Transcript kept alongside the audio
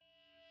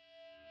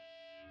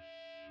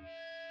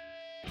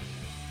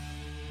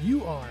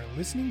You are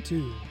listening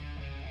to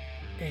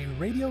a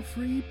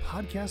radio-free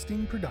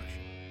podcasting production.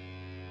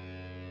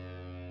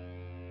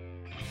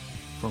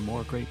 For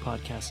more great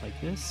podcasts like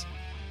this,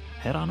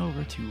 head on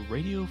over to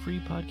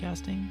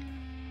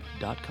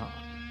radiofreepodcasting.com.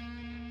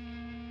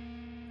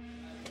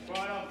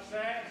 Right off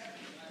set.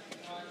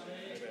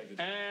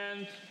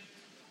 And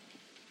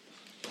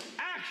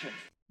action.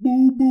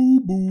 Boo boo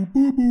boo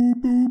boo boo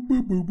boo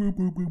boo boo boo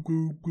boo boo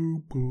boo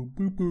boo boo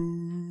boo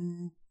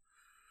boo.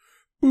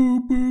 Boo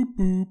boo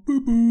boo boo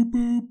boo boo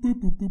boo boo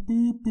boo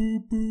boo boo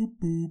boo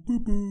boo boo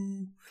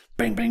boo.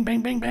 Bang bang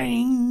bang bang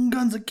bang.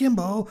 Guns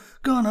akimbo.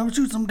 Gonna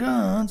shoot some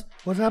guns.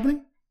 What's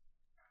happening?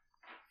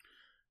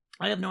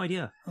 I have no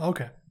idea.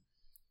 Okay.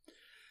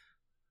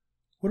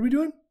 What are we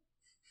doing?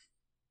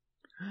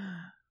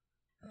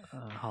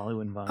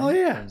 Hollywood Vine. Oh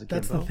yeah, Guns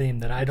that's the Akimbo. theme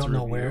that I It's don't a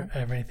know review. where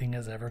everything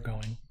is ever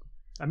going.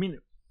 I mean,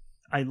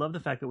 I love the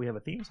fact that we have a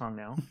theme song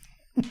now.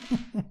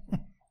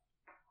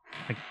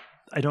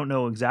 I don't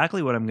know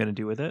exactly what I'm going to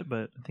do with it,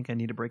 but I think I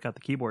need to break out the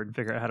keyboard and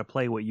figure out how to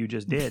play what you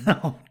just did,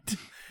 and No,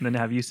 then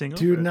have you sing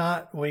over do it.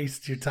 not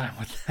waste your time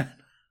with that.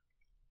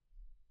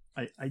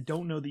 I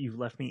don't know that you've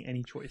left me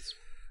any choice.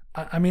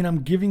 I mean,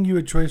 I'm giving you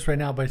a choice right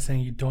now by saying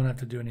you don't have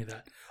to do any of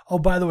that. Oh,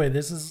 by the way,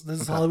 this is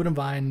Okay. Hollywood and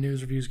Vine,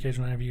 news, reviews,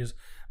 occasional interviews,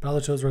 about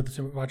the shows worth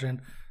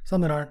watching, some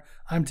that aren't.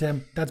 I'm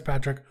Tim. That's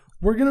Patrick.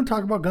 We're going to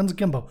talk about Guns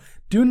Akimbo.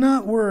 Do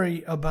not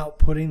worry about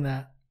putting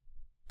that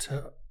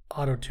to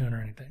auto-tune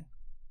or anything.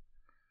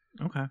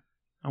 Okay.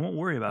 I won't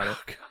worry about it.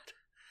 Oh, God.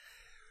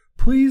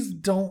 Please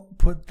don't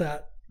put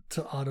that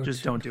to auto-tune.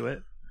 Just don't do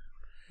it.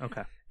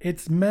 Okay.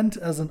 It's meant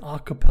as an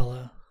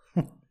acapella.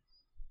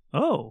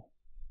 Oh.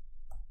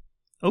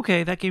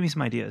 Okay, that gave me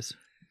some ideas.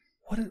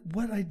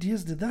 What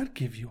ideas did that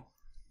give you?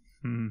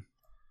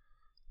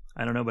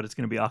 I don't know, but it's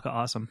going to be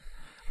awesome.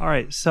 All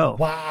right, so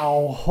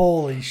Wow,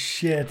 holy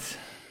shit.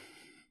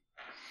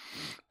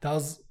 That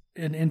was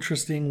an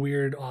interesting,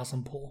 weird,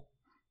 awesome pull.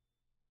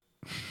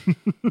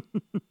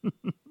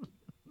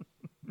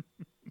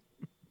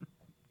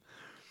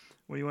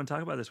 what do you want to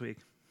talk about this week?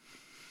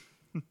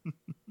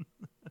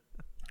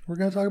 We're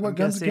going to talk about I'm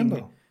Guns guessing-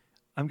 Akimbo.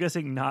 I'm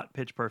guessing not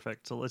Pitch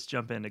Perfect, so let's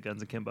jump into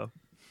Guns Akimbo.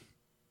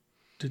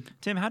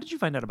 Tim, how did you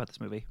find out about this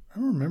movie? I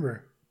don't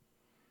remember.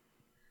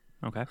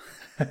 Okay.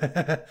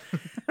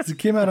 It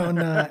came out on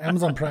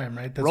Amazon Prime,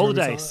 right? That's Roll the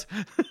where we dice. saw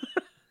it.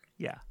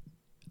 Yeah.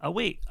 Oh,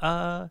 wait.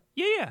 Yeah.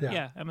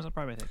 Yeah. Amazon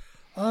Prime, I think.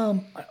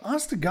 I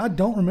honest to God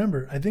don't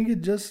remember. I think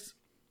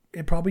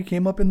it probably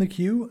came up in the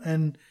queue,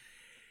 and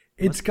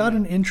it's got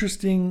an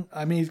interesting,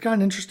 it's got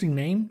an interesting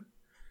name,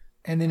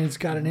 and then it's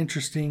got an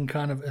interesting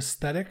kind of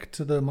aesthetic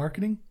to the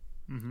marketing.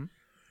 Mm-hmm.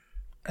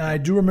 And I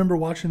do remember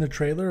watching the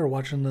trailer or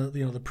watching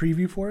the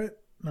preview for it.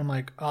 And I'm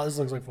like, oh, this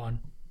looks like fun.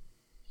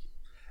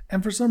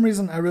 And for some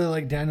reason, I really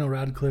like Daniel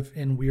Radcliffe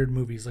in weird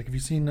movies. Like, have you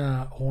seen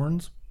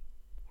Horns?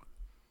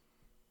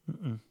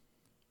 Mm-mm.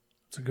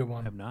 It's a good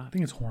one. I have not. I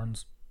think it's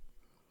Horns.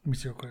 Let me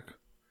see real quick.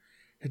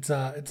 It's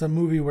a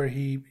movie where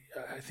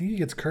I think he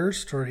gets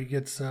cursed or he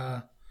gets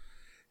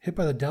hit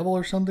by the devil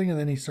or something, and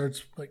then he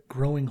starts like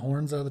growing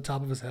horns out of the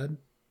top of his head.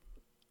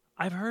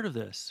 I've heard of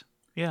this.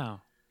 Yeah.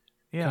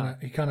 Yeah.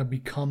 He kind of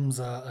becomes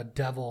a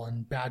devil,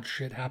 and bad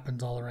shit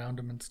happens all around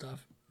him and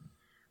stuff.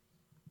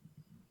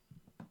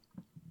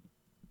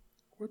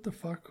 What the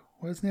fuck?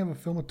 Why doesn't he have a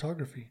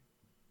filmography?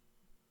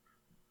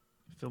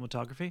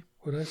 Filmography?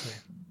 What did I say?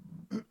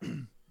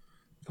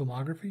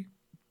 Filmography?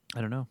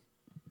 I don't know.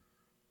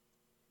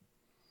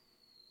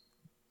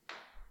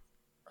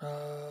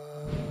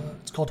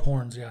 It's called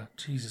Horns, yeah.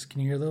 Jesus,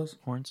 can you hear those?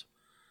 Horns?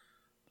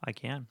 I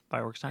can.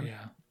 Fireworks time?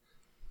 Yeah.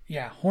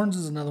 Yeah, Horns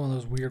is another one of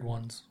those weird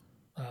ones.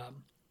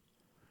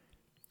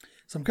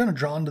 So I'm kind of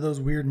drawn to those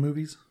weird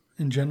movies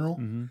in general.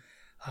 Mm-hmm.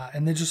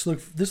 And this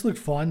looked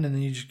fun, and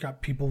then you just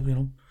got people,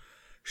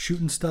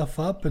 shooting stuff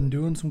up and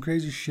doing some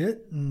crazy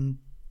shit, and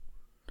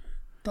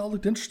that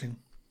looked interesting.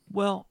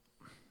 Well,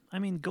 I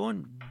mean,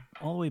 going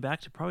all the way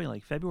back to probably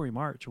like February,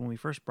 March, when we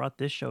first brought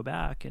this show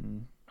back,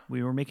 and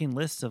we were making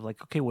lists of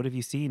like, okay, what have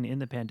you seen in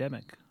the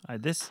pandemic?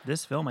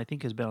 This film, I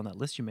think, has been on that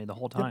list you made the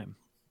whole time.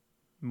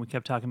 And we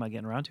kept talking about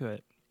getting around to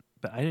it,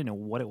 but I didn't know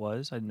what it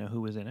was. I didn't know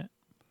who was in it.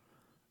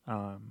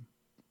 And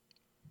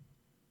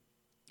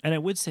I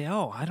would say,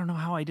 I don't know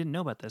how I didn't know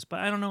about this, but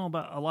I don't know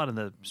about a lot of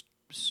the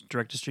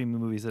direct-to-streaming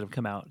movies that have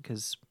come out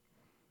because,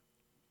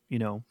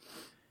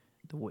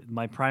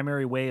 my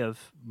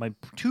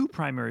two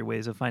primary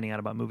ways of finding out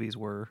about movies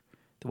were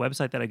the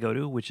website that I go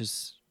to, which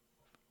is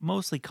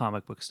mostly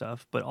comic book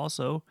stuff, but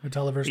also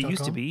Metalliverse.com? it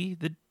used to be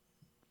the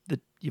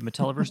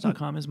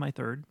Metalliverse.com is my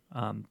third.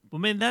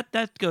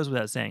 That goes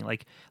without saying.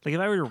 Like if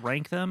I were to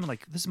rank them,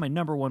 like this is my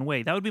number one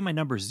way, that would be my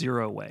number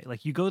 0 way.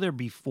 Like you go there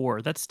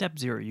before, that's step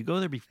 0. You go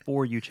there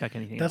before you check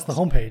anything That's else.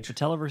 the homepage.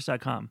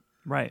 Metalliverse.com.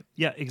 Right.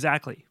 Yeah,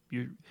 exactly.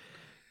 You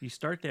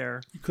start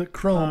there. You click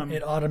Chrome,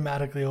 it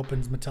automatically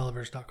opens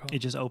Metalliverse.com. It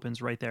just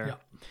opens right there. Yeah.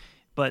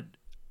 But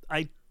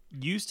I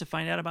used to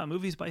find out about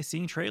movies by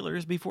seeing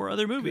trailers before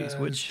other movies,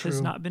 That which is has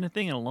true. not been a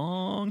thing in a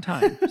long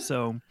time.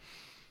 So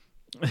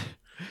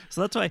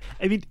that's why,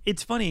 I mean,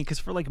 it's funny because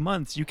for like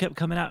months you kept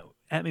coming out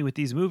at me with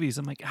these movies.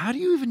 I'm like, how do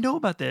you even know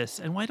about this?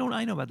 And why don't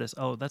I know about this?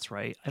 Oh, that's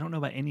right. I don't know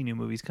about any new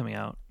movies coming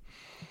out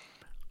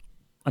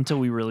until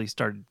we really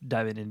started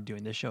diving into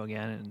doing this show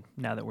again. And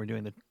now that we're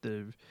doing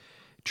the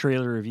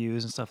trailer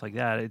reviews and stuff like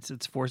that,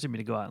 it's forcing me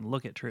to go out and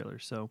look at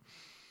trailers. So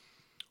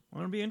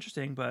it'll be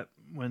interesting. But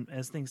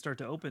as things start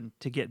to open,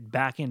 to get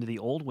back into the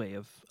old way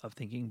of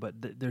thinking, but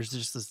there's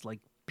just this like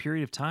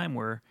period of time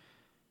where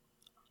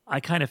I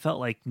kind of felt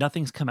like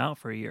nothing's come out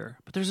for a year,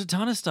 but there's a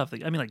ton of stuff.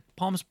 Like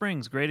Palm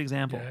Springs, great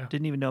example. Yeah.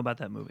 Didn't even know about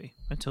that movie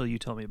until you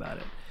told me about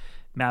it.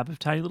 Map of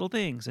Tiny Little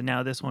Things, and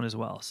now this one as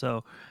well.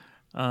 So,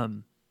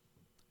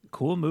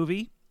 cool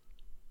movie.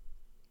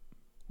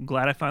 I'm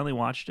glad I finally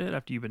watched it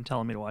after you've been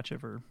telling me to watch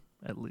it for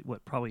at least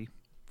probably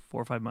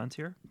 4 or 5 months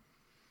here.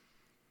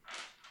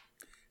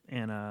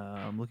 And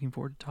I'm looking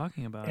forward to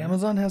talking about it.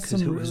 Amazon has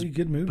some really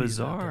good movies.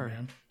 Bizarre, out there,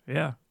 man.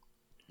 Yeah.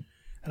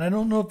 And I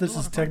don't know if this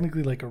is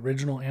technically like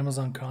original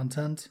Amazon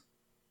content.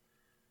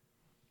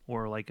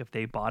 Or like if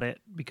they bought it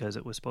because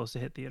it was supposed to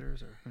hit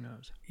theaters, or who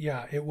knows.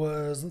 Yeah, it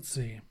was, let's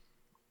see.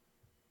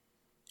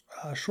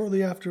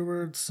 Shortly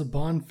afterwards,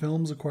 Saban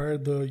Films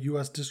acquired the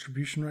U.S.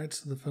 distribution rights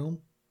to the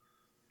film.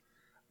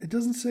 It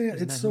doesn't say,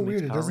 it's so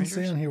weird. It doesn't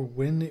say on here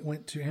when it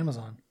went to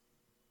Amazon.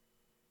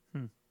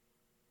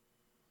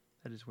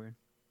 That is weird.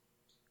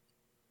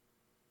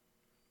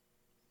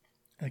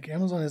 Like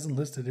Amazon isn't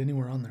listed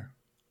anywhere on there.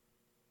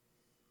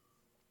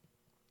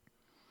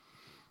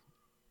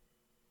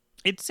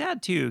 It's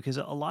sad too, because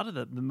a lot of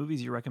the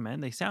movies you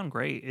recommend, they sound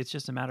great. It's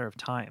just a matter of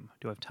time.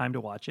 Do I have time to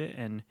watch it?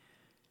 And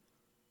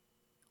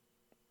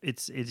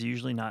it's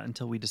usually not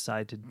until we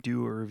decide to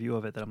do a review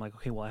of it that I'm like,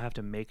 okay, well, I have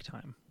to make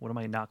time. What am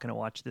I not going to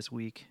watch this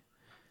week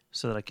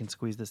so that I can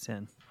squeeze this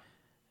in?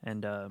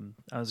 And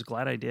I was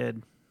glad I did.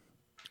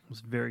 It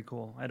was very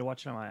cool. I had to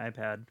watch it on my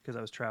iPad because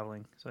I was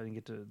traveling, so I didn't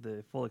get to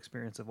the full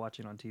experience of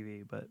watching on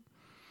TV. But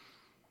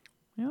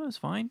yeah, it was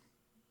fine.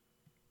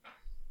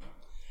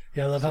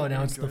 Yeah, I love how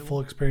now it's the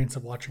full experience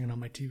of watching it on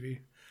my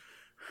TV.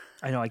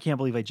 I know. I can't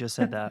believe I just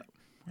said that.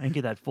 I didn't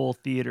get that full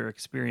theater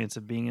experience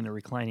of being in a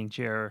reclining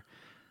chair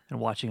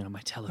and watching it on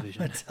my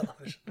television.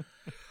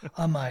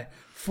 On my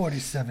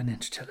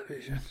 47-inch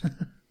television.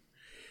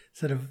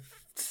 Instead of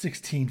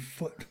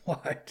 16-foot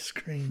wide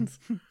screens.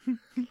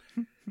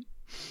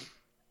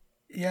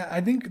 Yeah,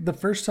 I think the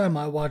first time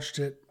I watched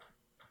it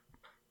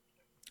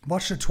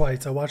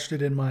twice. I watched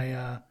it in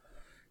my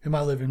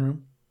living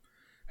room.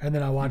 And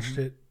then I watched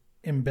it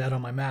in bed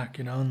on my Mac,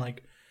 and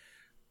like,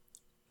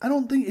 I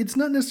don't think it's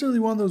not necessarily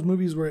one of those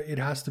movies where it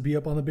has to be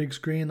up on the big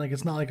screen. Like,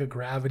 it's not like a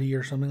Gravity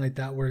or something like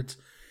that, where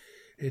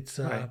it's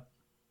right.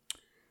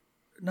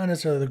 Not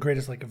necessarily the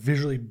greatest, like a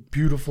visually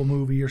beautiful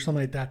movie or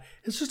something like that.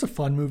 It's just a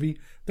fun movie.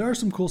 There are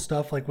some cool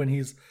stuff, like when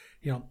he's,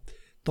 the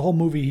whole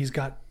movie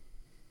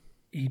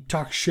he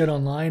talks shit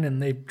online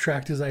and they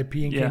tracked his IP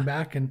and came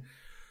back and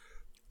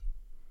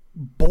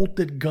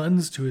bolted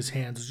guns to his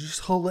hands. It was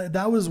just hilarious.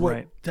 That was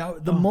what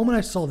the moment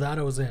I saw that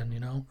I was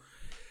in,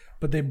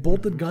 But they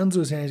bolted guns to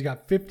his hands. He's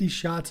got 50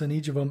 shots in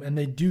each of them, and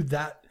they do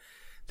that.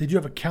 They do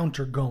have a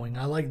counter going.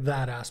 I like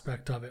that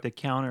aspect of it. The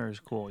counter is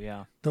cool,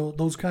 yeah.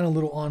 Those kind of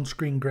little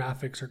on-screen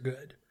graphics are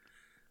good,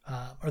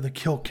 or the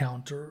kill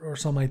count or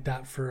something like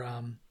that for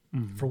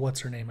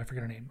what's her name? I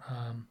forget her name.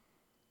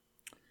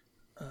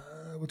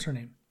 What's her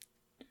name?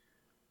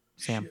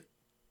 Sam.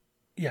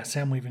 Yeah,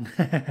 Sam Weaving.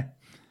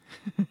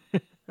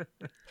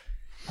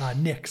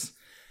 Nyx.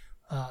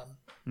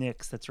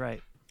 Nyx, that's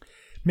right.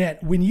 Man,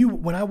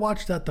 when I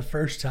watched that the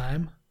first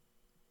time,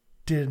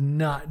 did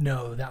not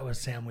know that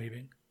was Sam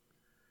Weaving.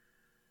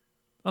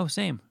 Oh,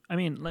 same. I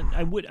mean,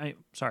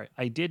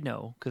 I did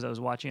know because I was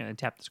watching it and I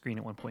tapped the screen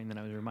at one point and then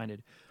I was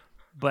reminded.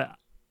 But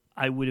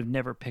I would have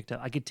never picked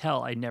up. I could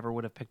tell I never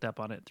would have picked up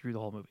on it through the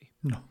whole movie.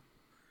 No.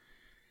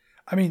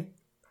 I mean,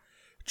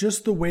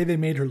 just the way they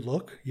made her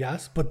look,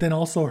 yes, but then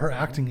also her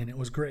acting in it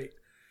was great.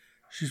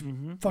 She's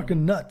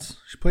fucking nuts.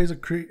 She plays a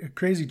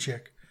crazy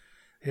chick,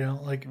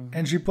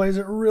 and she plays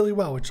it really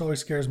well, which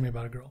always scares me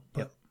about a girl.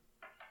 But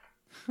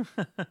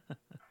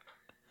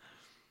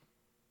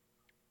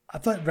I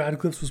thought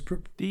Radcliffe was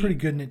pretty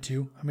good in it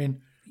too. I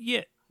mean,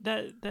 yeah,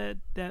 that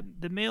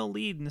the male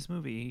lead in this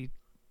movie, he's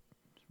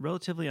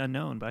relatively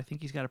unknown, but I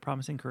think he's got a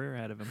promising career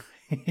ahead of him.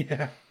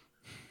 Yeah.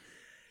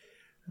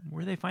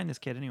 Where do they find this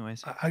kid,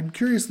 anyways? I'm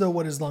curious though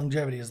what his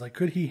longevity is like.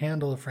 Could he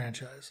handle a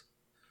franchise?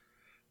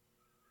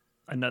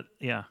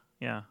 Yeah.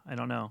 I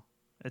don't know.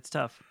 It's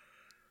tough.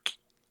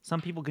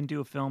 Some people can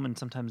do a film and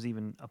sometimes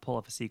even pull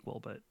off a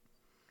sequel, but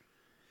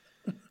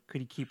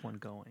could he keep one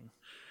going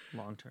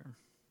long term?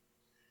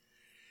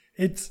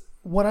 It's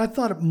what I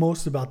thought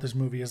most about this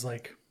movie is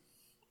like,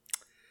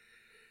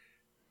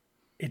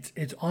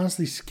 it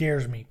honestly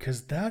scares me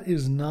because that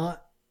is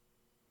not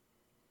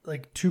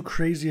like too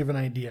crazy of an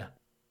idea.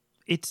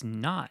 It's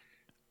not.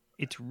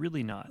 It's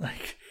really not.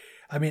 Like,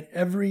 I mean,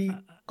 every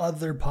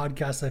other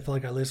podcast I feel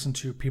like I listen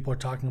to, people are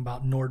talking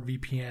about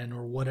NordVPN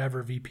or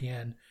whatever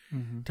VPN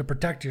to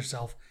protect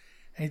yourself.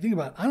 And you think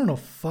about, I don't know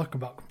fuck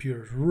about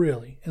computers,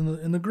 really.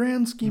 In the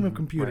grand scheme of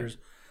computers,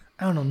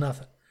 I don't know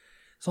nothing.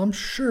 So I'm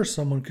sure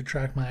someone could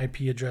track my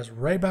IP address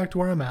right back to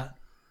where I'm at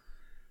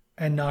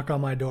and knock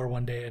on my door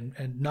one day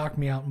and knock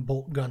me out and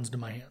bolt guns to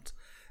my hands.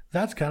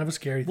 That's kind of a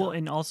scary thing. Well,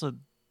 and also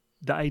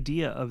the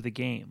idea of the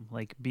game,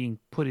 like being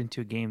put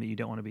into a game that you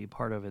don't want to be a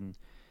part of and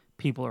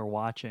people are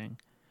watching.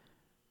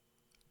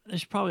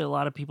 There's probably a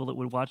lot of people that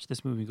would watch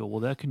this movie and go, well,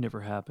 that could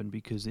never happen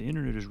because the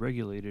internet is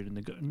regulated.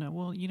 And no,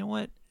 well, you know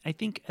what? I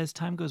think as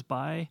time goes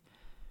by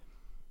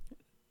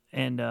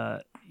and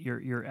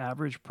your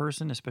average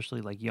person,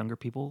 especially like younger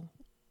people,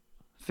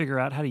 figure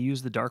out how to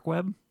use the dark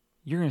web,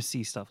 you're going to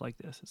see stuff like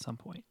this at some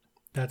point.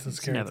 That's a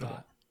scary inevitable.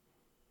 thought.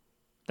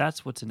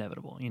 That's what's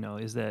inevitable,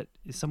 is that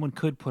someone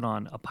could put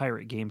on a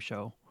pirate game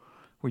show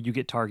where you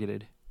get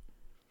targeted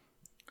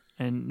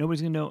and nobody's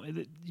going to know.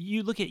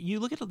 You look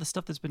at all the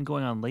stuff that's been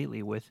going on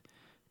lately with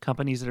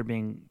companies that are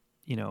being,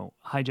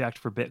 hijacked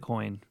for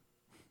Bitcoin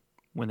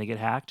when they get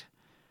hacked.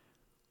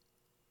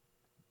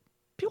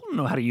 People don't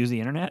know how to use the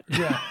internet.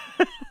 Yeah.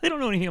 They don't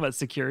know anything about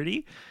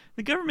security.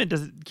 The government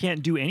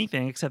can't do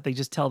anything except they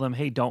just tell them,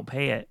 hey, don't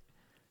pay it,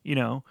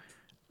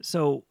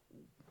 So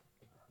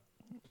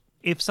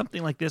if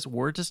something like this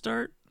were to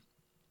start,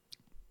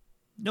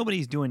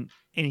 nobody's doing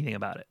anything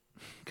about it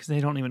because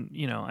they don't even,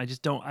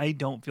 I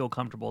don't feel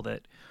comfortable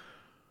that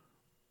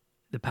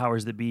the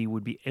powers that be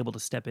would be able to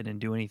step in and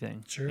do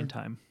anything in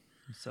time.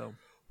 So,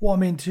 well, I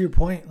mean, to your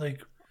point,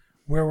 like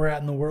where we're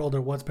at in the world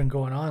or what's been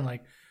going on,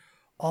 like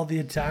all the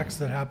attacks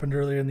that happened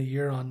earlier in the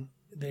year on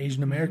the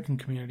Asian American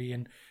community.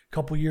 And a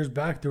couple years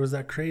back, there was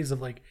that craze of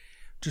like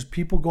just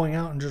people going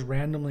out and just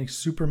randomly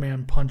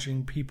Superman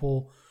punching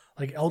people,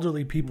 like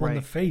elderly people in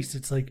the face.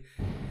 It's like,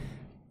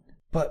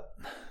 but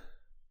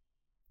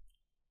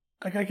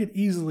like I could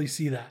easily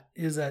see that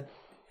is that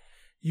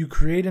you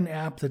create an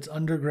app that's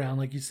underground,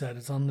 like you said,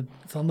 it's on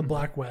the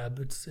black web.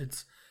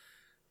 It's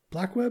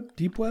black web,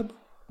 deep web.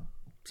 I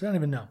don't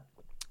even know.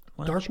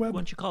 Dark web. Why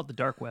don't you call it the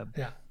dark web?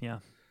 Yeah. Yeah.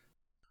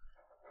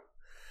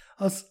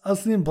 I was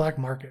thinking black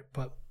market,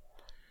 but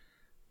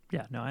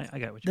yeah, no, I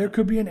got what there you're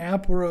could be an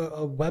app or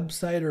a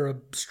website or a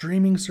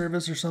streaming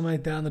service or something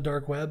like that on the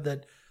dark web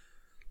that.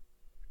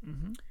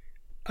 Mm-hmm.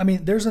 I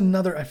mean, there's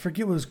another. I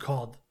forget what it's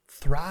called,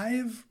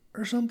 Thrive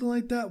or something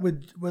like that,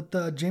 with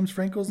James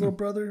Franco's little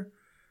brother,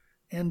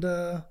 and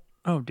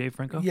Dave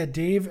Franco. Yeah,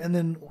 Dave, and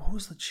then who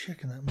was the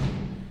chick in that movie?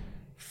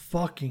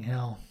 Fucking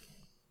hell!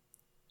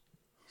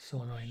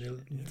 So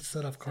annoying. They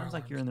set off car Sounds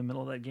like alarms. you're in the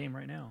middle of that game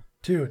right now,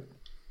 dude.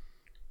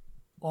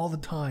 All the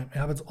time. It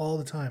happens all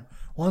the time.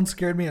 One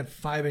scared me at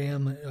 5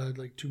 a.m.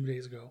 Like 2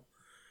 days ago.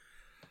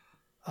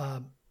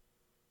 But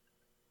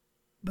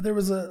there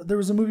was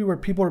a movie where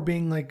people were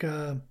being like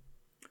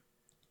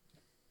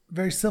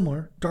very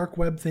similar. Dark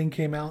web thing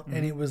came out,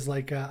 and it was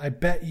like I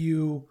bet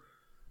you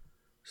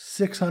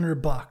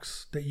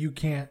 $600 that you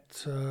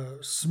can't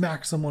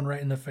smack someone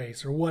right in the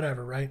face or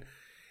whatever, right?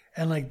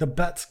 And like the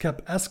bets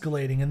kept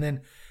escalating, and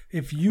then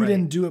if you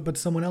didn't do it but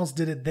someone else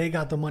did it, they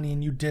got the money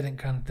and you didn't,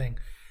 kind of thing.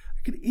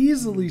 I could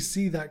easily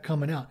see that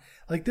coming out.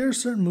 Like there are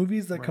certain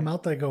movies that come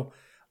out that I go,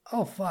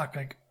 oh fuck,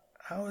 like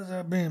how is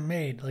that being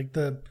made? Like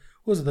what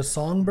was it, the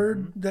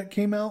Songbird that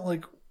came out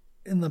like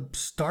in the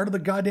start of the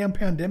goddamn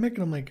pandemic,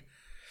 and I'm like,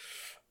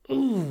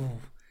 ooh,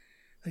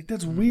 like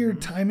that's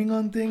weird timing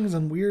on things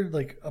and weird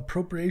like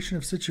appropriation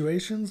of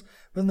situations.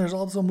 But then there's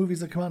also movies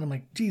that come out and I'm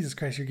like, Jesus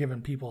Christ, you're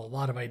giving people a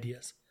lot of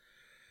ideas.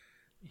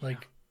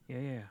 Like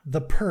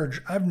The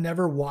Purge. I've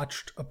never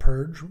watched a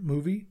Purge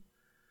movie.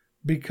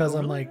 Because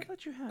I'm like,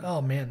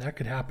 oh man, that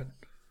could happen.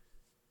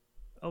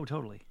 Oh,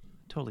 totally.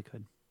 Totally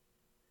could.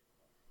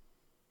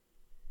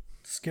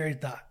 Scary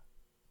thought.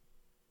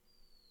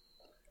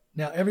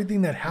 Now,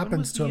 everything that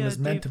happens to him is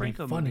meant to be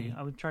funny. Movie?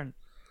 I was trying.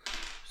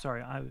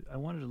 Sorry, I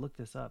wanted to look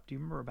this up. Do you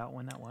remember about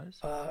when that was?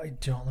 I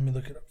don't. Let me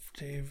look it up,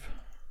 Dave.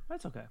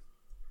 That's okay.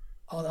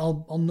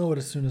 I'll know it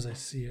as soon as I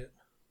see it.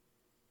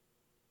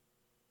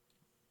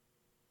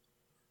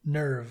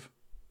 Nerve.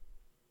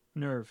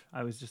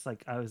 I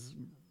was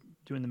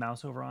doing the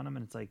mouse over on him,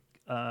 and it's like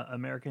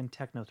American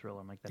techno thriller.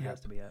 I'm like, that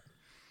has to be it.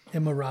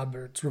 Emma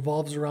Roberts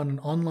revolves around an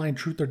online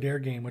truth or dare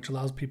game which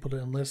allows people to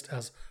enlist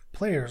as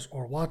players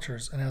or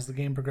watchers, and as the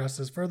game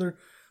progresses further,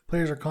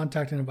 players are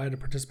contacted and invited to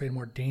participate in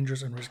more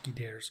dangerous and risky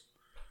dares.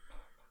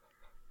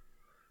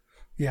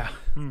 Yeah,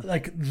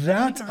 like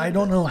that. I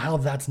don't know how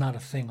that's not a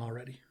thing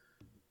already.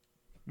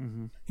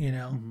 Mm-hmm. You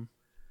know,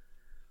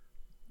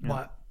 yeah.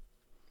 But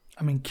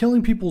I mean,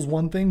 killing people is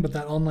one thing, but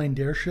that online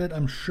dare shit,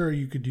 I'm sure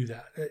you could do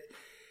that.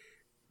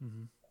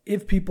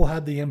 If people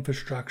had the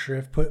infrastructure,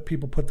 if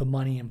people put the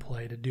money in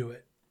play to do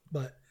it.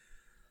 But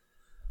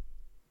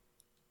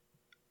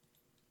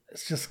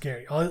it's just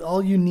scary.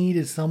 All you need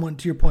is someone,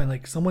 to your point,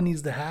 like someone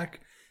needs to hack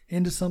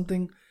into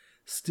something,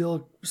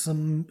 steal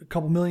a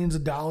couple millions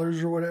of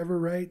dollars or whatever,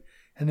 right?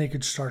 And they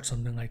could start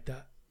something like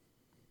that.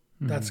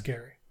 That's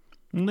scary.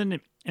 And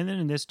then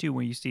in this too,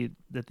 when you see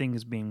the thing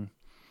is being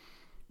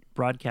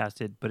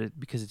broadcasted, but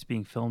because it's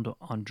being filmed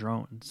on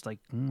drones, it's like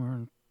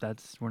we're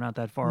not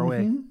that far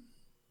away.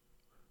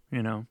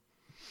 You know.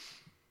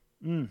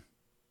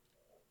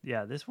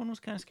 Yeah, this one was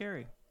kind of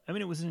scary. I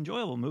mean, it was an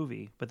enjoyable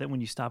movie, but then when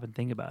you stop and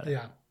think about it,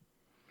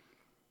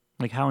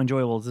 Like, how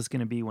enjoyable is this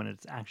going to be when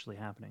it's actually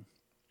happening?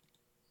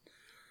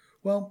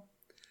 Well,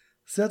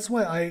 so that's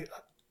why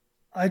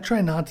I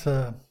try not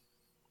to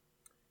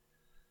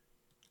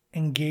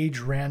engage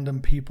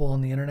random people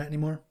on the internet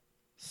anymore.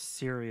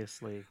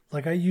 Seriously.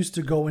 Like, I used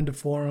to go into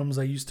forums,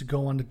 I used to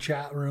go into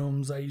chat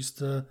rooms, I used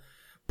to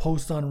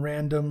post on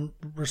random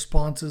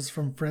responses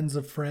from friends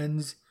of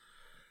friends,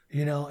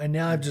 you know, and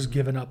now I've just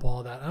given up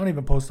all that. I don't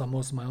even post on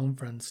most of my own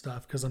friends'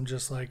 stuff because I'm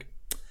just like,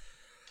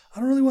 I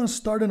don't really want to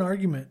start an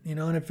argument, you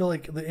know, and I feel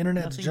like the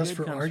internet's Nothing just good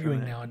for comes arguing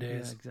from it.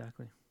 nowadays. Yeah,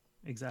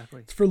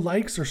 exactly. It's for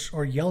likes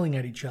or yelling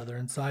at each other.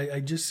 And so I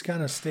just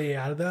kind of stay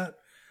out of that.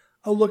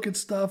 I'll look at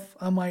stuff.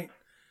 I might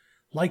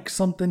like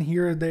something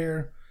here or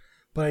there,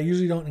 but I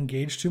usually don't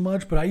engage too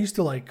much. But I used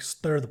to like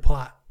stir the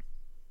pot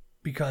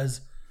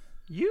because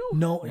I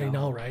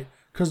know, right?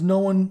 Because no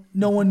one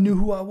knew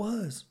who I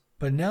was.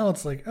 But now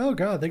it's like, oh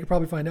God, they could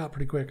probably find out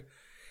pretty quick.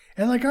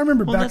 And like I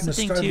remember back in the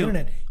start of the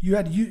internet, you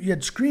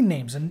had screen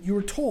names, and you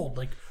were told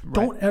like,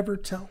 don't ever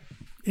tell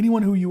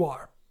anyone who you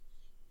are.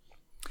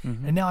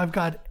 Mm-hmm. And now I've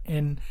got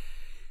a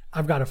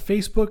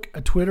Facebook,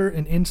 a Twitter,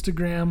 an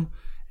Instagram,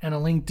 and a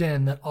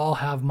LinkedIn that all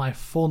have my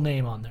full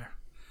name on there,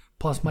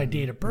 plus my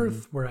date of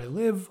birth, where I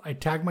live. I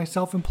tag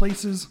myself in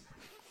places.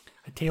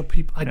 I tell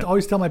people. I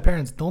always tell my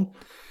parents, don't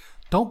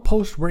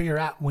post where you're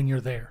at when you're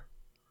there.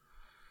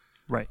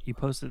 Right, you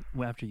post it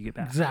after you get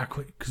back.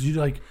 Exactly, because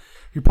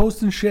you're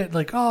posting shit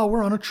like, oh,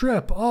 we're on a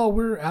trip. Oh,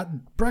 we're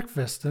at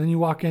breakfast, and then you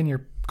walk in,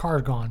 your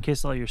car's gone.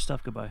 Kiss all your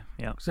stuff goodbye.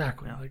 Yeah,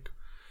 exactly. Yeah. Like,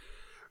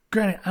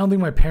 granted, I don't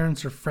think my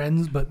parents are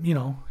friends, but you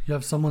know, you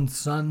have someone's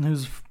son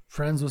who's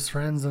friends with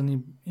friends, and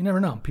you never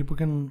know. People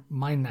can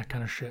mind that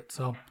kind of shit,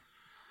 so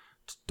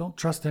just don't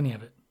trust any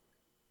of it.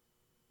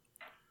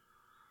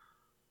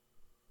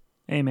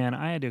 Hey man,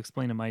 I had to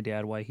explain to my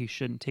dad why he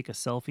shouldn't take a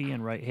selfie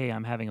and write, "Hey,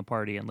 I'm having a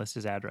party," and list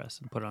his address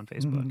and put it on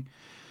Facebook. Mm-hmm.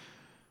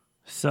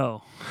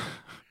 So,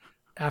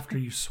 after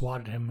you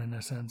swatted him, in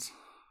a sense,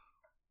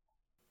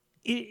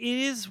 it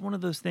is one of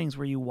those things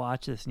where you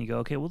watch this and you go,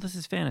 "Okay, well, this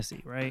is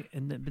fantasy, right?"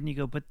 And then you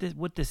go, "But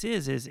what this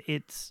is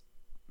it's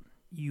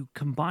you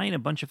combine a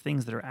bunch of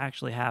things that are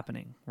actually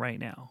happening right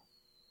now.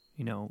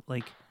 You know,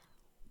 like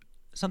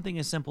something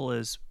as simple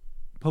as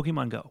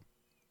Pokemon Go.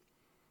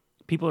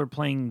 People are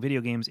playing video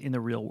games in the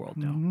real world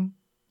now, mm-hmm.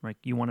 right?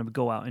 You want to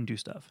go out and do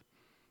stuff.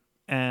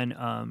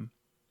 And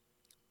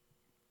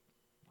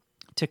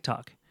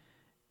TikTok.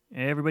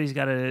 Everybody's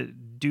got to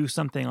do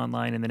something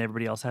online, and then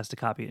everybody else has to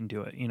copy it and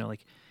do it. You know,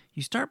 like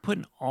you start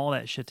putting all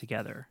that shit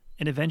together,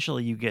 and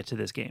eventually you get to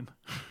this game.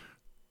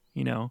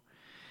 You know,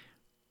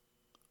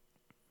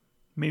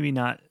 maybe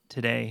not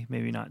today,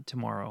 maybe not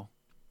tomorrow,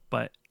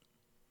 but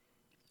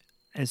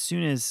as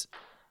soon as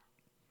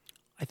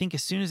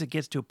it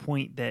gets to a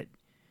point that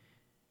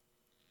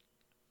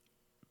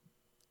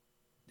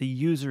the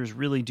users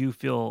really do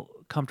feel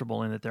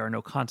comfortable in that there are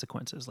no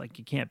consequences, like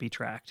you can't be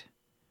tracked.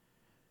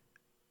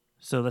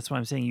 So that's why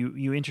I'm saying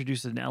you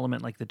introduce an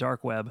element like the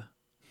dark web,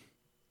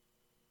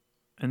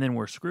 and then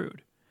we're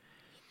screwed.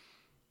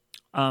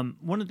 One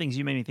of the things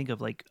you made me think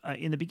of, like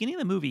in the beginning of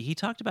the movie, he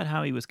talked about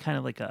how he was kind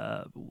of like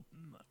a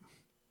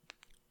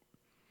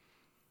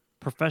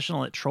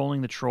professional at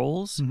trolling the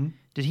trolls. Mm-hmm.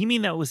 Did he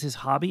mean that was his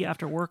hobby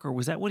after work, or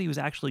was that what he was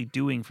actually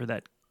doing for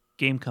that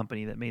game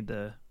company that made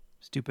the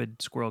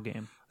stupid squirrel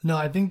game? No,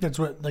 I think that's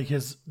what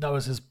that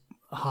was his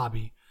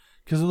hobby,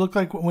 because it looked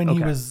like when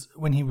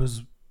he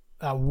was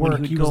at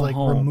work, he was like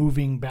home,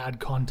 removing bad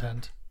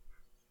content.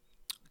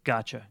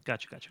 Gotcha.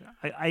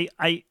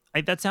 I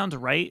that sounds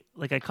right.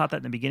 Like I caught that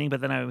in the beginning, but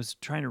then I was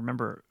trying to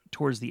remember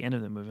towards the end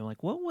of the movie. I'm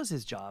like, what was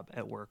his job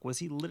at work? Was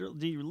he literally?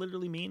 Do you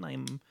literally mean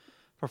I'm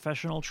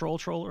professional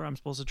troller? I'm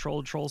supposed to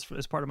troll trolls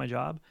as part of my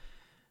job?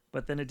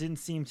 But then it didn't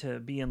seem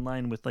to be in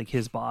line with like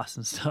his boss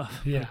and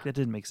stuff. Yeah, like, that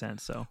didn't make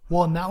sense. So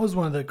well, and that was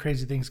one of the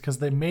crazy things because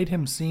they made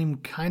him seem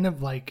kind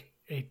of like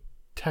a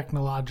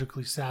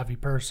technologically savvy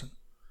person.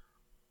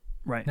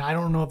 Right. Now I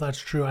don't know if that's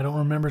true. I don't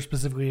remember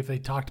specifically if they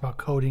talked about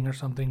coding or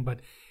something, but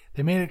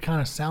they made it kind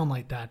of sound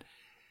like that.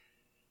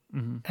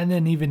 Mm-hmm. And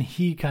then even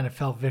he kind of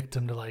fell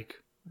victim to like,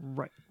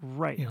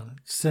 right. You know,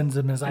 sends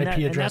him his IP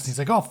address, and he's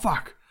like, "Oh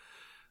fuck,"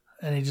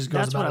 and he just goes.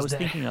 That's about what I his was day.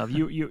 thinking of.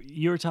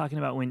 You were talking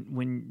about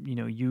when you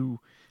know you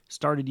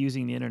started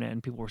using the internet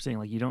and people were saying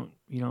like you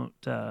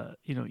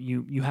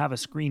have a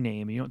screen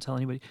name and you don't tell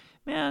anybody.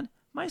 Man,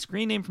 my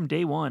screen name from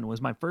day one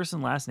was my first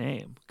and last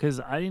name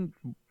because I didn't,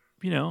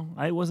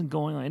 I wasn't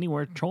going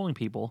anywhere trolling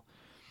people.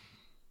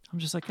 I'm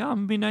just like, oh, I'm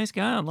gonna be a nice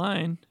guy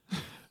online.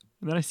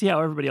 And then I see how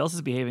everybody else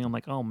is behaving. I'm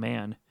like, oh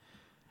man,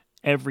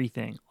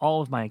 everything,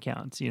 all of my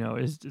accounts,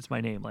 it's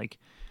my name. Like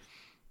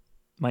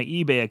my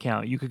eBay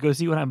account, you could go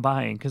see what I'm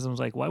buying because I was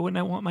like, why wouldn't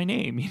I want my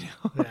name? Yeah.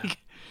 Like,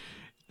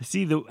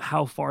 see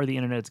how far the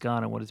internet's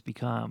gone and what it's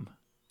become,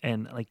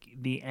 and like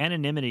the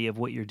anonymity of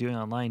what you're doing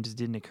online just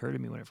didn't occur to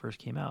me when it first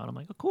came out. I'm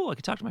like, oh cool, I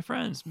could talk to my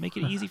friends, make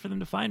it easy for them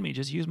to find me,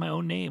 just use my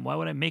own name. Why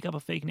would I make up a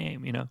fake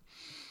name?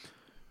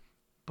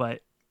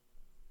 But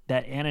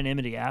that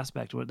anonymity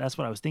aspect, that's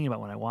what I was thinking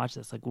about when I watched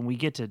this. Like when we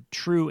get to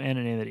true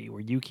anonymity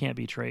where you can't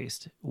be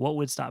traced, what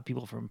would stop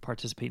people from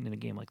participating in a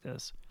game like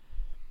this?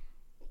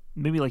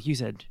 maybe like you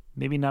said,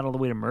 maybe not all the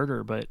way to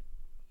murder, but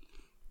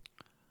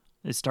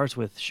it starts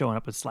with showing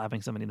up and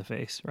slapping somebody in the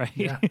face, right?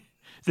 Yeah.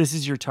 This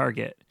is your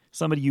target.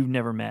 Somebody you've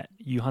never met.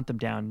 You hunt them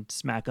down,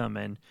 smack them,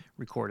 and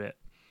record it.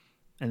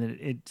 And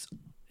then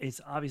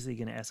it's obviously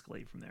going to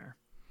escalate from there.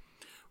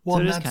 Well, so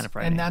it and is that's, kind of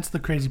frightening. and that's the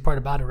crazy part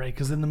about it, right?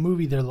 Because in the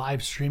movie, they're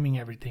live streaming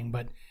everything,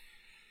 but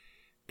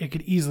it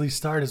could easily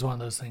start as one of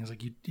those things,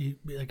 like you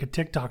like a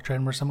TikTok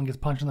trend where someone gets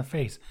punched in the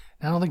face.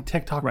 And I don't think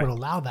TikTok Right. would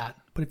allow that,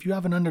 but if you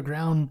have an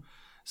underground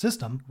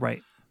system,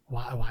 Right.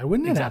 why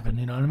wouldn't it Exactly. happen?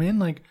 You know what I mean?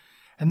 Like,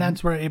 and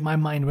that's where my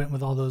mind went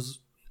with all those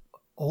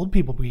old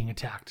people being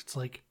attacked. It's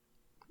like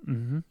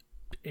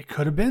it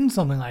could have been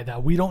something like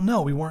that. We don't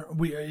know.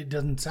 It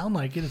doesn't sound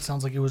like it. It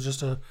sounds like it was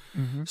just a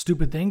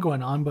stupid thing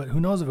going on. But who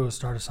knows if it was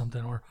start of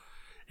something, or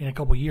in a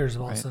couple of years,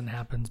 if all of a sudden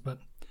happens. But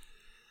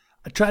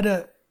I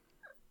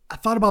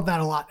thought about that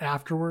a lot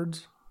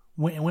afterwards.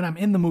 When I'm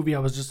in the movie, I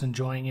was just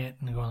enjoying it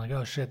and going like,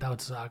 "Oh shit, that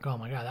would suck. Oh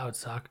my god, that would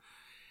suck,"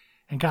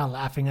 and kind of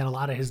laughing at a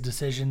lot of his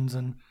decisions.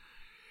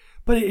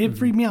 But it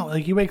freaked me out.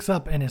 Like, he wakes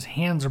up and his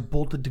hands are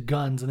bolted to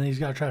guns, and then he's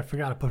got to try to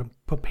figure out how to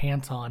put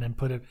pants on and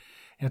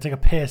take a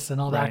piss and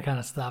all that Right. kind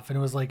of stuff. And it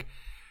was like,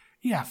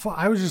 yeah,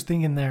 I was just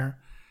thinking there,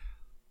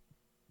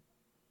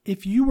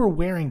 if you were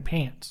wearing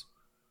pants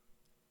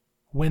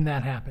when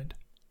that happened,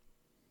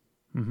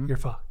 you're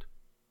fucked.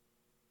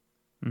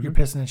 You're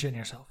pissing and shitting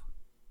yourself.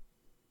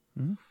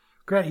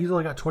 Great, he's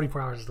only got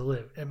 24 hours to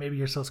live, and maybe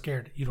you're so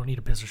scared you don't need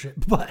to piss or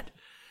shit, but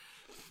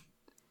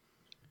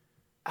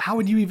how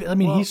would you even, I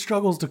mean, he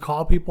struggles to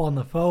call people on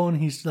the phone.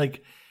 He's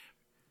like,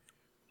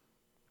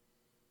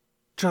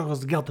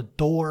 struggles to get out the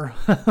door.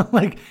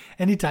 Like,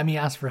 anytime he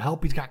asks for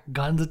help, he's got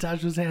guns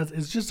attached to his hands.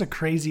 It's just a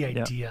crazy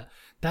idea.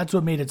 That's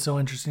what made it so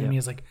interesting to me,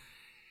 is like,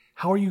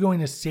 how are you going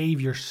to save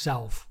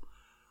yourself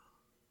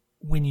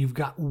when you've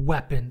got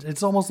weapons?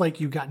 It's almost like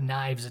you've got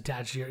knives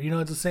attached to your,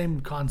 it's the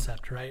same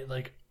concept, right?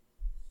 Like,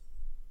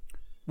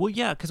 Well,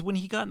 yeah, because when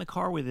he got in the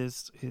car with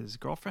his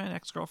girlfriend,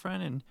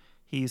 ex-girlfriend, and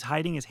he's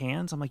hiding his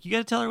hands, I'm like, you got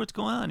to tell her what's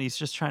going on. He's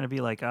just trying to be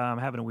like, I'm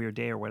having a weird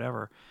day or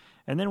whatever.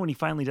 And then when he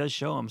finally does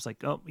show him, it's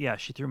like, oh, yeah,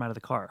 she threw him out of the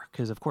car.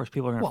 Because, of course,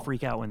 people are going to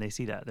freak out when they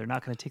see that. They're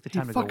not going to take the he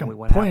time to go, fucking wait,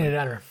 what pointed happened?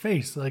 at her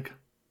face. Like,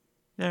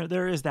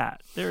 There is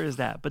that. There is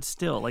that. But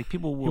still, like,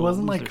 people will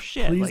wasn't lose like, their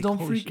shit. "Please Like, don't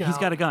holy freak shit, He's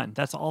out. got a gun.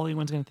 That's all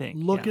anyone's going to think.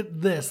 look Yeah.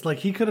 at this. Like,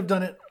 he could have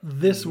done it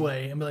this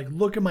way and be like,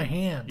 look at my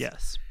hands.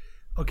 Yes.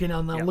 Okay,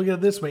 now look at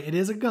it this way. It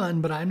is a gun,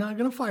 but I'm not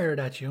going to fire it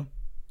at you.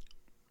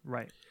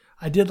 Right.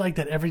 I did like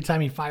that every time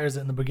he fires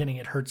it in the beginning,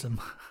 it hurts him.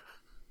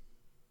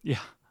 Yeah.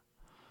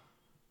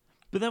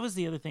 But that was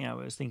the other thing I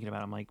was thinking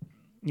about. I'm like,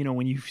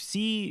 when you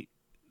see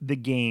the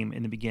game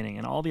in the beginning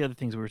and all the other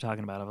things we were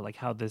talking about, of like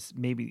how this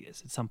maybe at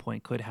some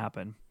point could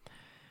happen.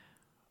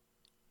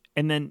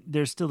 And then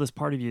there's still this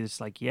part of you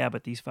that's like, yeah,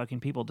 but these fucking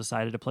people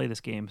decided to play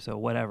this game, so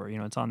whatever,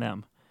 it's on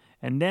them.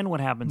 And then what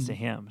happens to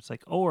him? It's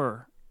like,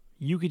 or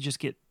you could just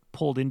get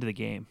pulled into the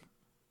game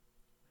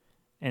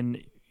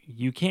and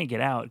you can't get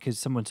out because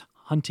someone's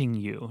hunting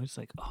you. It's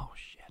like, oh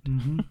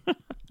shit.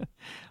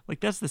 Like,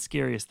 that's the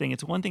scariest thing.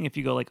 It's one thing if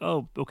you go like,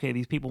 oh, okay,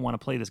 these people want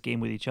to play this game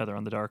with each other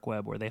on the dark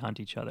web where they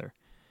hunt each other.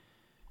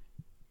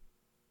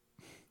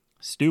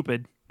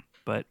 Stupid,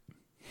 but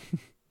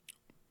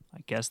I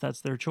guess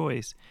that's their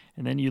choice.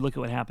 And then you look at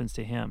what happens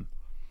to him.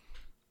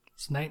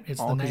 It's All the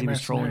because nightmare he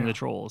was trolling scenario. the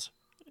trolls.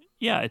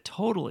 Yeah, it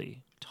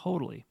totally.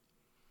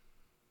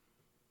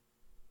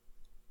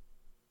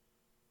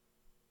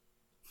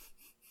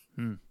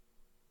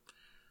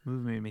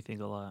 Movie made me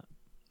think a lot.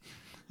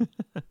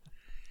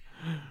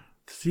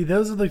 See,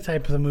 those are the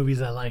types of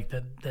movies I like,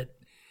 that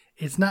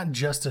it's not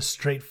just a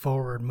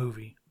straightforward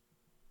movie.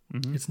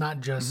 It's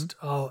not just,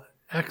 oh,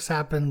 X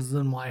happens,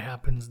 then Y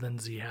happens, then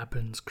Z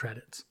happens,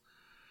 credits.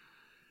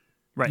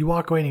 Right. You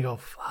walk away and you go,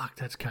 fuck,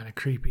 that's kind of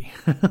creepy.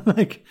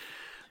 Like,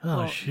 oh,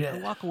 Well, shit. I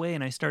walk away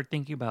and I start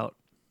thinking about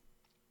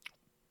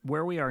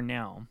where we are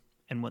now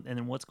and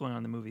then what's going on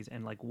in the movies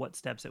and like what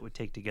steps it would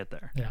take to get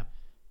there. Yeah.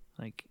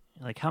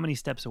 Like how many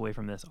steps away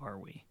from this are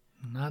we?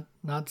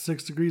 Not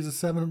 6 degrees of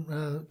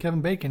seven,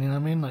 Kevin Bacon, you know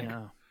what I mean? Like,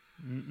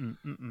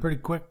 Yeah. pretty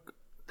quick.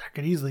 That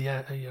could easily,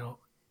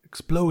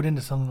 explode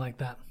into something like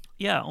that.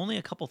 Yeah, only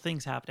a couple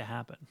things have to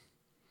happen.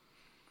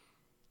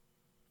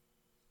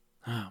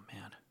 Oh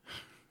man.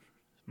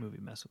 This movie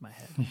messed with my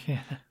head.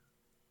 Yeah.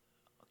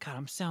 God,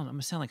 I'm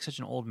gonna sound like such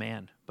an old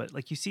man. But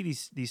like you see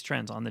these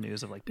trends on the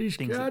news of like These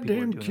things that people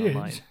are goddamn doing kids.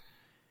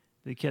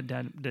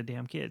 online. The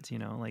damn kids,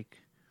 like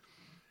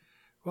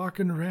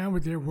Walking around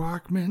with their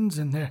Walkmans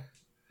and their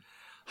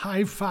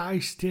hi-fi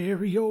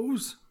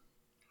stereos.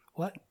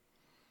 What?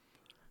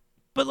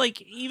 But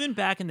like even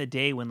back in the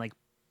day when like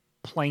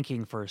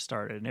planking first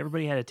started and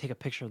everybody had to take a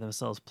picture of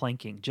themselves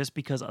planking just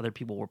because other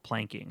people were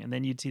planking, and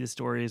then you'd see the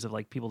stories of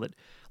like people that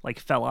like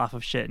fell off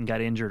of shit and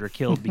got injured or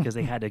killed because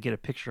they had to get a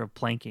picture of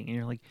planking, and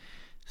you're like,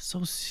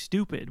 so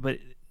stupid. But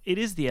it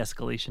is the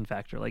escalation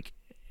factor. Like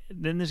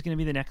then there's going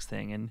to be the next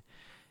thing, and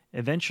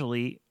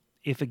eventually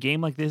if a game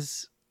like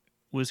this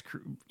was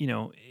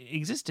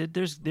existed,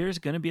 there's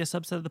going to be a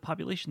subset of the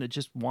population that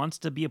just wants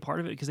to be a part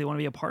of it because they want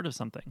to be a part of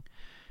something.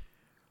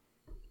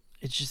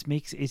 it's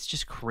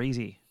just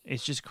crazy.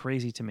 It's just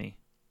crazy to me.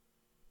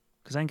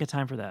 Because I ain't got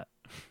time for that.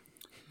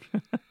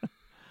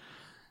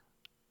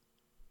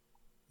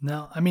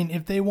 No, I mean,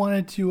 if they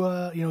wanted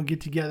to,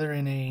 get together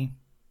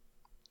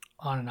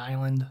on an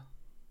island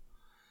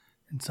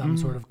in some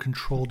sort of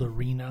controlled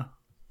arena.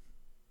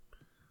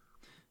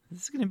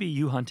 This is going to be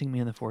you hunting me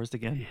in the forest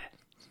again.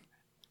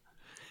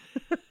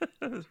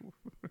 Yeah.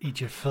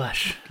 Eat your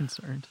flesh.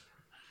 Concerned.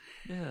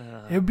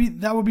 Yeah.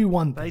 That would be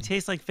one But thing. it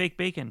tastes like fake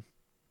bacon.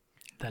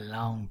 The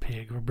long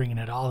pig. We're bringing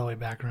it all the way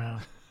back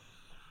around.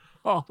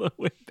 All the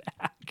way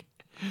back.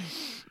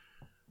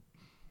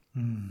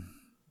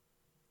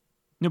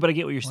 No, but I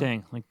get what you're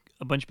saying. Like,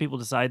 a bunch of people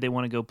decide they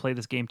want to go play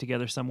this game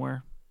together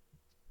somewhere.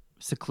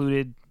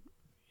 Secluded.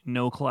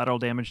 No collateral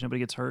damage. Nobody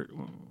gets hurt.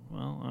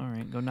 Well, all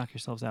right. Go knock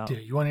yourselves out.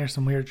 Dude, you want to hear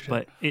some weird shit?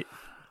 But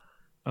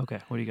okay,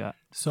 what do you got?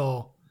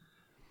 So,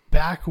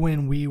 back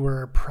when we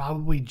were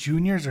probably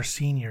juniors or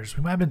seniors,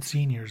 we might have been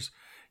seniors.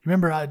 You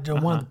remember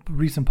one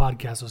recent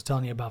podcast I was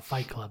telling you about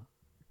Fight Club,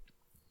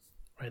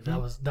 right?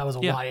 That was a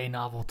YA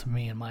novel to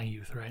me in my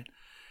youth, right?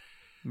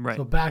 Right.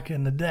 So back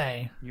in the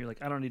day, You're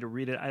like, I don't need to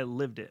read it. I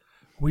lived it.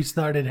 we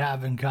started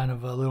having kind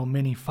of a little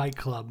mini fight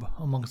club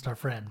amongst our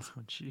friends.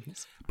 Oh,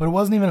 jeez. But it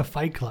wasn't even a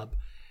fight club.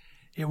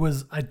 It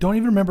was, I don't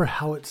even remember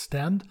how it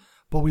stemmed,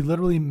 but we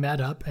literally met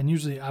up, and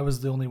usually I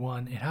was the only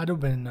one. It had to have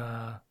been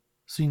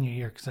senior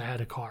year because I had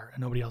a car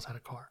and nobody else had a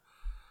car.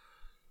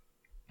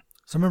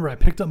 So I remember I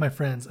picked up my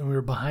friends and we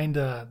were behind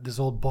this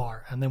old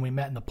bar, and then we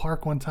met in the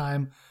park one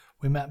time.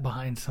 We met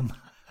behind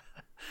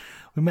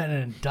we met in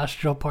an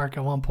industrial park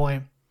at one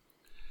point,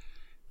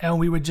 and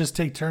we would just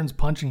take turns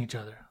punching each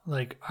other.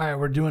 Like, all right,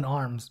 we're doing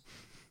arms.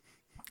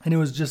 And it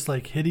was just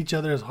like hit each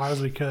other as hard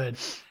as we could,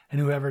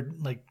 and whoever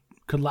like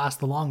could last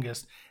the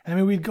longest. I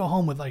mean, we'd go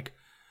home with like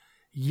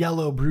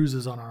yellow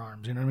bruises on our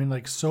arms, you know what I mean?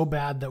 Like so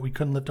bad that we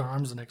couldn't lift our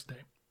arms the next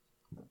day.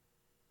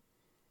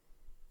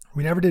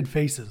 We never did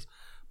faces,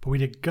 but we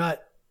did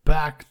gut,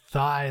 back,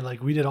 thigh,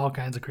 like we did all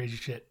kinds of crazy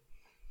shit.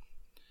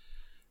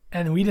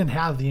 And we didn't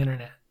have the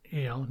internet,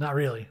 not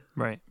really.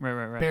 Right.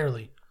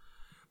 Barely.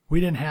 We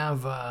didn't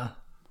have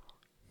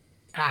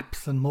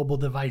apps and mobile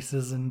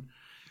devices, and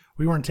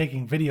we weren't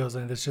taking videos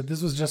and this shit.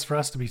 This was just for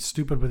us to be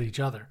stupid with each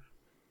other.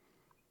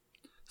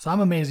 So I'm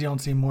amazed you don't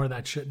see more of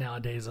that shit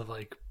nowadays of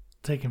like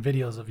taking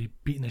videos of you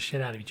beating the shit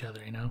out of each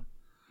other,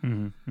 So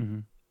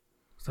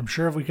I'm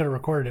sure if we could have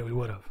recorded it, we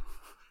would have.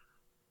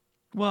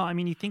 Well, I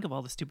mean, you think of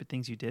all the stupid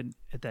things you did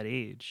at that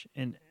age,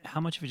 and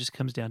how much of it just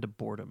comes down to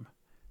boredom.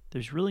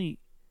 There's really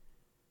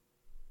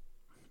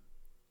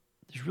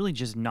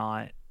just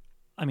not.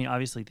 I mean,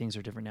 obviously things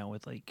are different now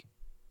with like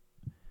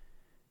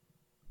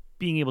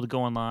being able to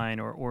go online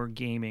or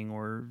gaming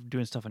or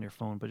doing stuff on your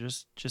phone, but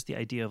just the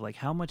idea of like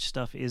how much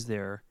stuff is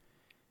there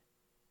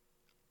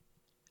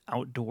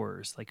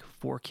outdoors, like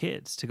for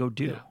kids to go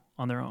do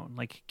on their own,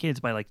 like kids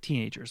by like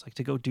teenagers, like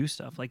to go do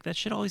stuff like that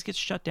shit always gets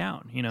shut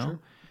down, Sure.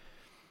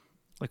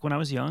 Like when I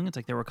was young, it's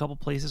like there were a couple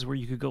places where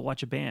you could go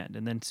watch a band,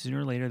 and then sooner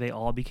or later they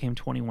all became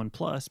 21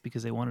 plus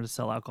because they wanted to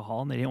sell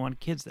alcohol and they didn't want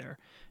kids there.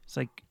 It's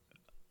like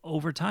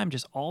over time,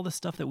 just all the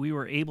stuff that we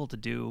were able to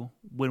do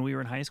when we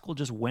were in high school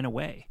just went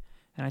away.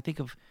 And I think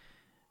of,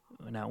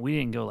 now we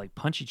didn't go like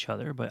punch each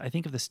other, but I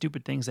think of the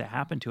stupid things that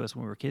happened to us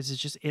when we were kids.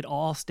 It's just, it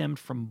all stemmed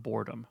from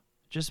boredom,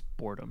 just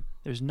boredom.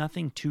 There's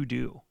nothing to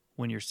do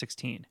when you're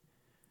 16,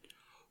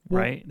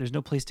 right? There's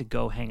no place to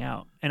go hang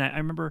out. And I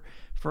remember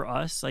for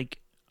us, like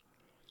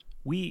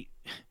we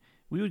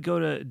would go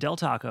to Del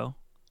Taco,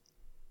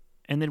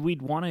 and then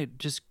we'd want to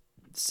just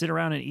sit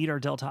around and eat our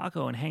Del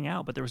Taco and hang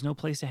out, but there was no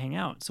place to hang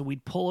out. So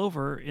we'd pull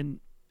over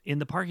in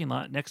the parking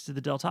lot next to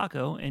the Del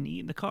Taco and eat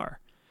in the car.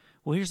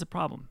 Well, here's the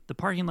problem. The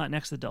parking lot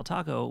next to the Del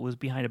Taco was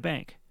behind a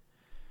bank.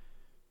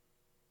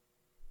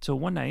 So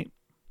one night,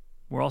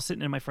 we're all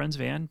sitting in my friend's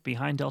van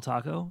behind Del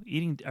Taco,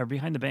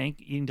 behind the bank,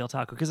 eating Del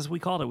Taco, because as we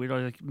called it, we'd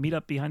like meet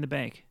up behind the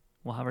bank.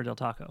 We'll have our Del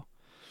Taco.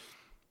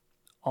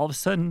 All of a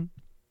sudden,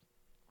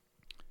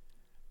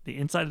 the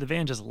inside of the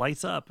van just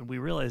lights up, and we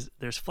realize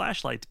there's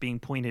flashlights being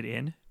pointed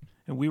in,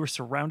 and we were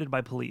surrounded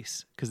by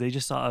police because they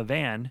just saw a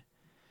van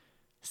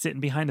sitting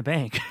behind the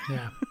bank.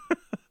 Yeah.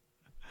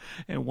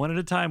 And one at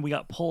a time, we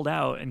got pulled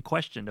out and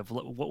questioned of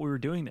what we were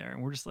doing there.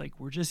 And we're just like,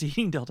 we're just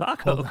eating Del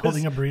Taco.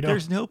 Holding a burrito.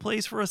 There's no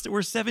place for us.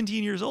 We're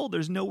 17 years old.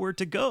 There's nowhere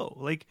to go.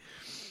 Like,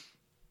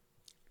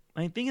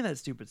 I think of that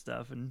stupid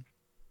stuff and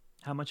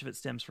how much of it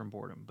stems from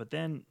boredom. But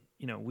then,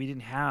 we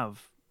didn't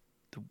have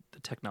the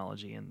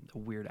technology and the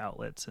weird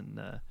outlets and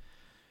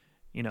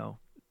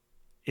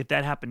if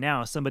that happened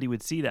now, somebody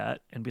would see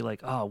that and be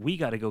like, oh, we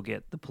got to go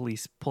get the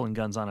police pulling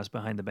guns on us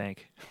behind the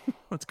bank.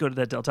 Let's go to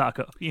that Del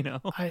Taco,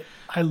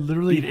 I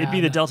literally It'd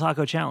be the Del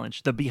Taco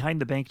challenge, the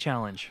behind the bank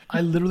challenge. I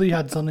literally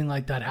had something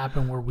like that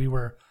happen where we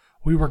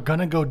were going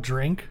to go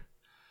drink.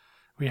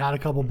 We had a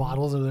couple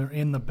bottles that were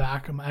in the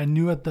back. I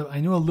knew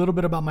a little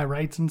bit about my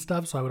rights and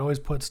stuff, so I would always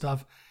put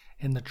stuff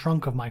in the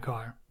trunk of my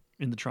car.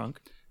 In the trunk?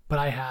 But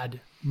I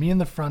had me in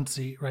the front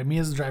seat, right? Me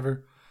as the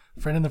driver,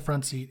 friend in the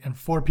front seat, and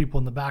 4 people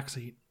in the back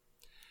seat.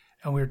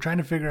 And we were trying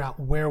to figure out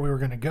where we were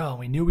going to go. And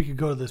we knew we could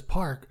go to this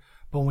park,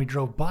 But when we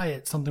drove by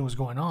it, something was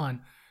going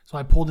on. So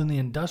I pulled in the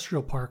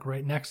industrial park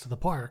right next to the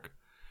park.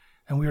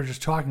 And we were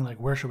just talking like,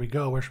 where should we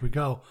go? Where should we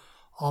go?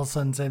 All of a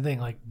sudden, same thing,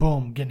 like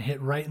boom, getting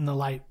hit right in the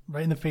light,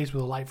 right in the face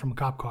with a light from a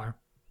cop car.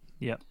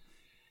 Yep.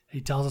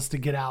 He tells us to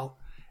get out.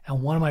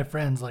 And one of my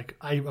friends, like,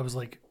 I was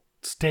like,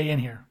 stay in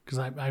here. Because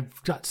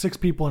I've got 6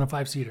 people in a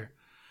 5-seater.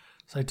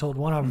 So I told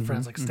one of our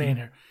friends, like, stay in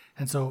here.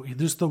 And so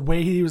just the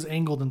way he was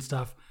angled and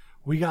stuff,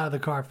 we got out of the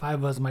car, 5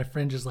 of us, my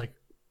friend just like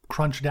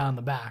crunched down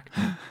the back.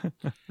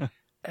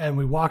 And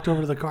we walked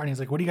over to the car and he's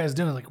like, what are you guys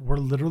doing? I was like, we're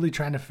literally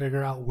trying to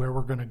figure out where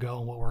we're going to go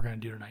and what we're going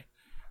to do tonight.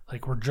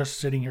 Like, we're just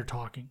sitting here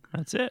talking.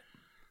 That's it.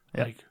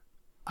 Yep. Like,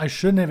 I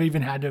shouldn't have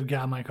even had to get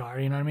out of my car,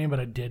 you know what I mean? But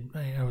I did.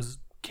 I was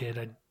a kid.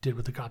 I did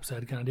what the cop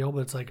said kind of deal.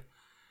 But it's like,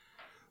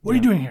 what are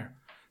you doing here?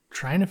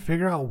 Trying to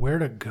figure out where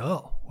to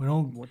go. We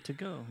don't. What to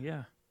go,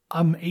 yeah.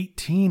 I'm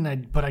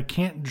 18, but I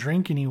can't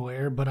drink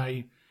anywhere. But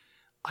I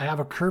have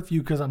a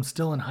curfew because I'm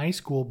still in high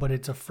school. But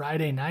it's a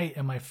Friday night,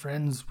 and my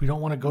friends, we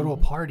don't want to go to a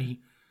party.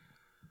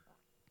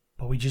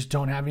 But we just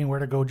don't have anywhere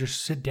to go.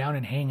 Just sit down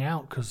and hang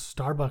out because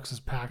Starbucks is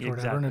packed or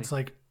whatever. And it's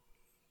like,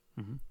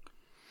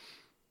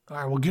 all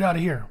right, well, get out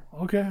of here.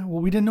 Okay.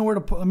 Well, we didn't know where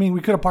to put. I mean,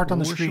 we could have parked on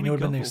the street and it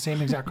would have been the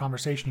same exact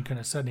conversation. You couldn't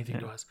have said anything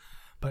to us.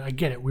 But I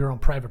get it. We were on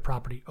private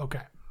property.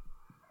 Okay.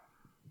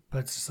 But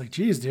it's just like,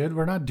 geez, dude,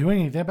 we're not doing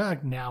anything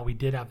back. Now, we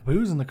did have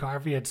booze in the car.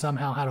 If he had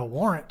somehow had a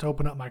warrant to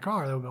open up my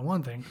car, that would have been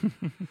one thing.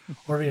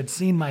 Or if he had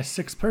seen my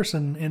 6th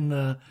person in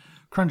the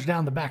crunch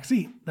down the back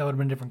seat, that would have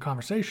been a different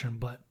conversation.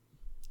 But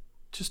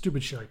just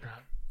stupid shit like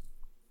that.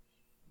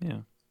 Yeah.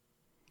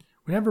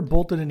 We never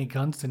bolted any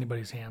guns to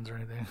anybody's hands or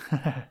anything.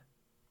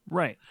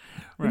 Right.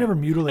 We never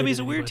mutilated. I mean, it's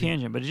a weird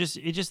anybody. tangent,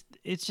 but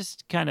it's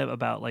just kind of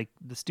about like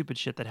the stupid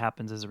shit that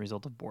happens as a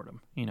result of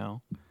boredom. You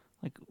know,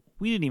 like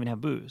we didn't even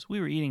have booze.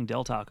 We were eating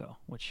Del Taco,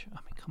 which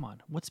I mean, come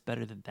on, what's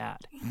better than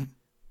that?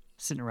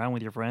 Sitting around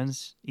with your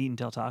friends eating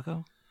Del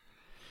Taco.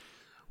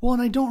 Well,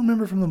 and I don't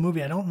remember from the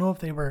movie. I don't know if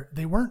they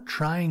weren't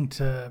trying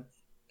to.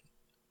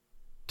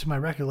 To my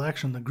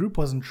recollection, the group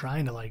wasn't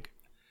trying to like,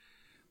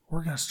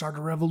 we're going to start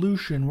a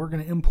revolution. We're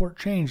going to import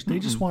change. They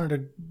just wanted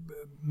to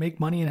make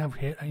money and have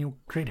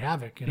create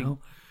havoc. You know,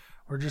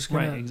 we're just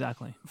going to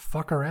exactly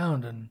fuck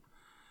around and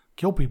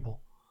kill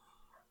people.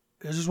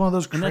 It's just one of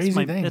those crazy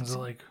things.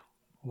 Like,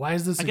 why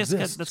is this? I guess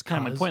exist? that's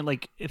kind of my point.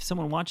 Like, if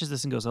someone watches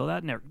this and goes, "Oh,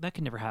 that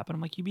could never happen,"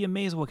 I'm like, you'd be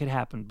amazed what could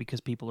happen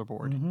because people are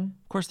bored.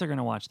 Of course, they're going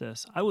to watch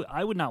this.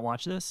 I would not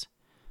watch this,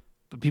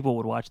 but people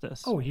would watch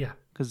this. Oh yeah,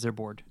 because they're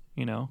bored.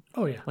 You know.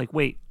 Oh yeah. Like,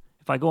 wait,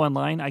 if I go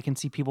online, I can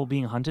see people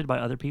being hunted by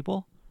other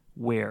people.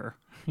 Where?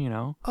 You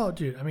know? Oh,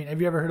 dude. I mean, have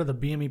you ever heard of the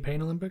BME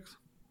Pain Olympics?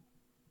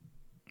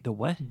 The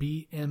what?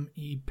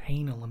 BME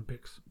Pain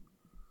Olympics.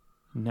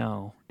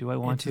 No. Do I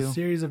want to? It's a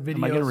series of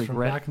videos from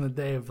back in the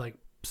day of like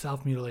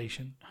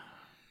self-mutilation.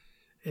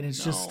 And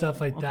it's just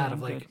stuff like that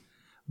of like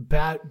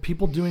bad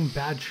people doing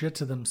bad shit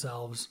to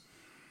themselves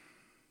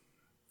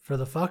for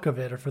the fuck of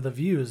it or for the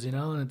views, you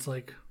know? And it's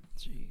like,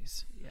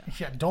 jeez.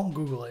 Yeah, don't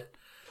Google it.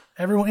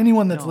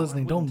 Anyone that's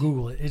listening, don't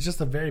Google it. It's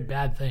just a very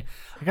bad thing.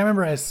 Like I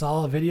remember I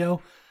saw a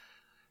video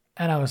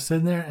and I was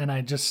sitting there and I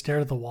just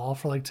stared at the wall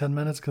for like 10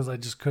 minutes because I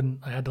just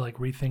couldn't. I had to like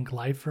rethink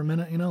life for a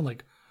minute, you know?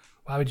 Like,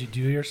 why would you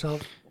do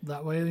yourself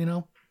that way, you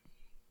know?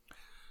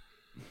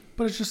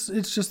 But it's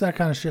just that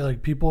kind of shit.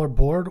 Like people are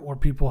bored or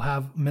people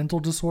have mental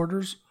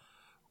disorders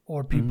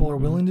or people are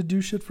willing to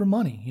do shit for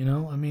money, you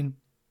know? I mean,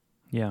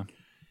 yeah.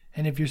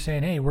 And if you're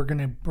saying, hey, we're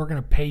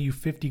gonna pay you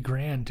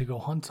 $50,000 to go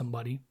hunt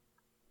somebody.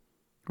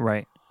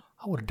 Right.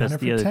 I would have done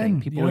That's it for 10.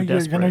 Thing. People are you're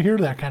desperate. going to hear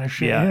that kind of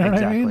shit. Yeah, you know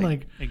exactly. what I mean?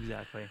 Like,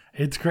 exactly.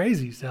 It's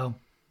crazy. So,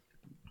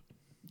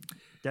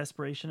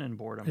 desperation and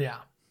boredom. Yeah.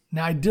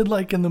 Now, I did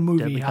like in the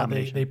movie Deadly how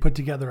they put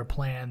together a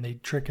plan. They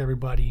trick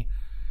everybody.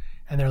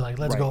 And they're like,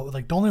 let's go.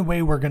 Like, the only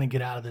way we're going to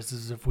get out of this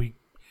is if we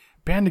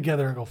band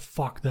together and go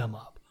fuck them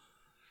up.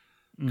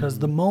 Because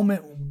the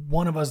moment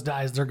one of us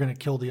dies, they're going to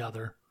kill the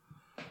other.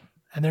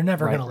 And they're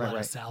never going to let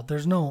us out.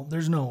 There's no.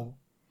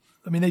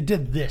 I mean, they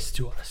did this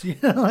to us. You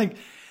know, like.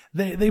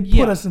 They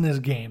put us in this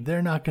game.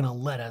 They're not going to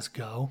let us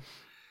go.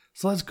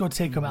 So let's go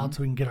take them out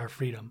so we can get our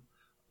freedom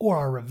or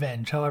our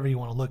revenge, however you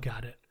want to look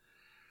at it.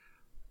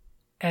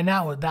 And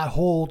that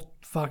whole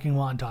fucking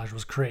montage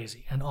was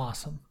crazy and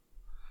awesome.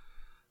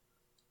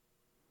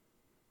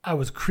 I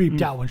was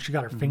creeped out when she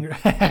got her finger.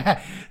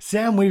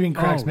 Sam Weaving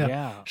cracks me up.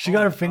 Yeah. She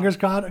got her fingers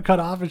cut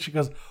off and she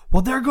goes,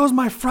 well, there goes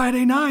my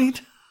Friday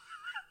night.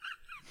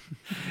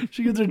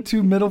 She gets her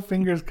 2 middle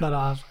fingers cut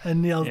off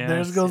and yells,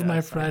 there goes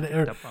my Friday.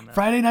 Or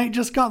Friday night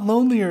just got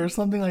lonelier or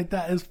something like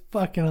that. Is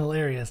fucking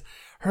hilarious.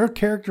 Her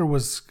character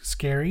was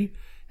scary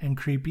and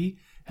creepy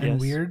and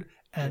weird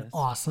and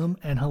awesome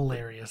and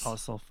hilarious.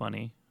 Also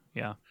funny.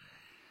 Yeah.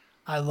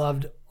 I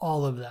loved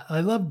all of that. I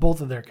loved both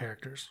of their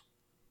characters.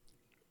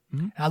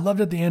 Mm-hmm. I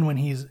loved at the end when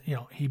he's,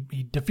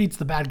 he defeats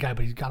the bad guy,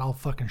 but he's got all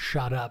fucking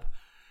shot up.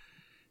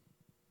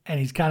 And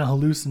he's kind of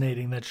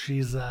hallucinating that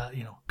she's,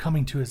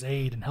 coming to his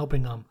aid and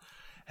helping him.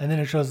 And then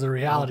it shows the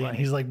reality, and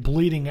he's like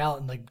bleeding out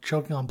and like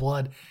choking on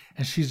blood,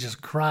 and she's just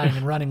crying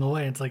and running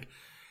away. It's like,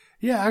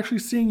 Yeah, actually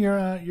seeing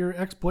your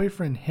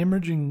ex-boyfriend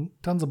hemorrhaging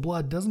tons of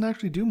blood doesn't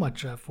actually do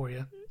much for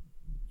you.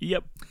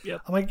 Yep. I'm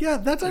like, yeah,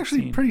 that's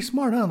actually scene. pretty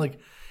smart, huh? Like,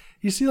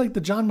 you see like the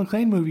John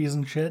McClane movies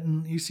and shit,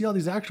 and you see all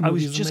these action I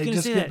movies, was just and they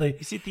going to just say get that.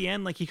 You see at the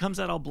end, like he comes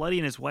out all bloody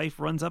and his wife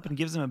runs up and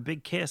gives him a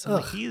big kiss. I'm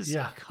like, he's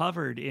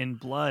covered in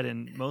blood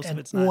and most of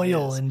it's not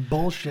oil his. and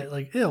bullshit.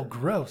 Like, ew,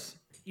 gross.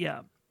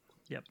 Yeah.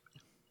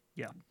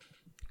 Yep.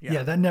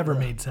 Yeah, that never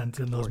made sense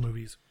in those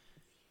movies.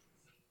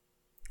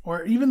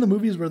 Or even the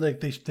movies where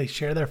they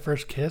share their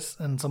first kiss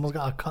and someone's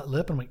got a cut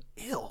lip. And I'm like,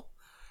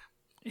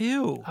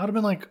 Ew. I would have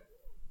been like,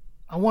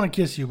 I want to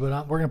kiss you,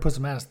 but we're going to put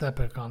some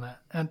anesthetic on that.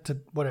 And to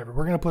whatever.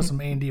 We're going to put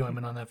some A&D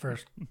ointment on that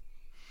first. I'm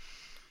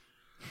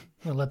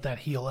going to let that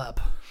heal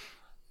up.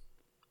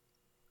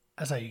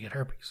 That's how you get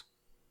herpes.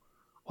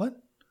 What?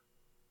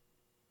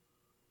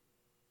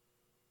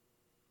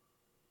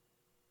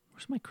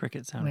 Where's my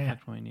cricket sound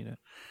effect when I need it?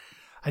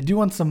 I do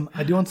want some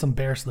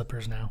bear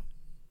slippers now.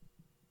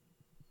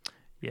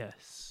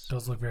 Yes.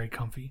 Those look very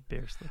comfy.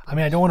 Bear slippers. I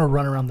mean, I don't want to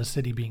run around the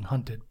city being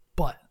hunted,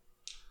 but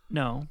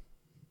no.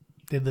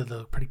 They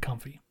look pretty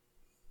comfy.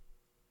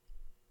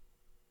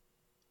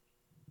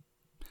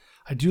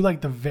 I do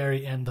like the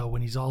very end though,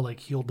 when he's all like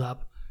healed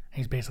up and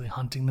he's basically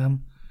hunting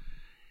them.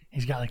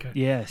 He's got like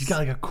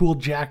a cool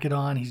jacket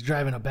on. He's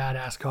driving a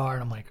badass car,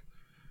 and I'm like,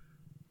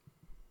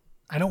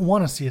 I don't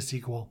want to see a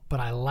sequel, but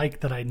I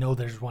like that I know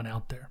there's one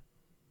out there.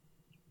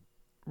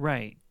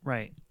 Right.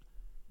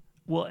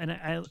 Well, and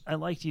I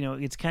liked,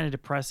 it's kind of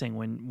depressing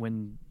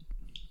when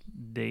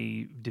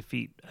they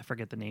defeat, I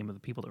forget the name of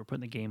the people that were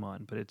putting the game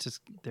on, but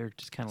they're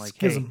just kind of like,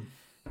 Schism.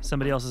 Hey,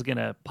 somebody else is going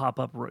to pop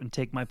up and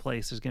take my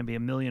place. There's going to be a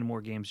million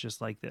more games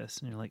just like this.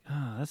 And you're like,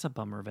 oh, that's a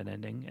bummer of an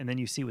ending. And then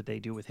you see what they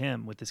do with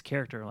him, with this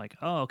character. Like,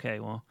 oh, okay,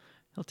 well,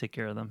 he'll take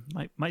care of them.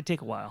 Might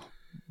take a while,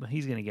 but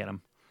he's going to get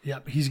them.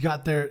 Yep, he's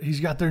got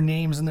their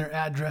names and their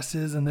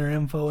addresses and their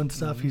info and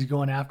stuff. Mm-hmm. He's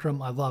going after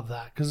them. I love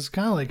that because it's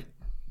kind of like,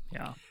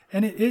 yeah,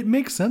 and it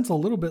makes sense a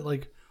little bit.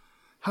 Like,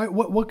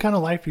 what kind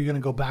of life are you going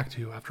to go back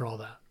to after all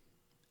that?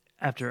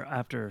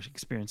 After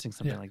experiencing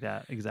something like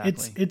that,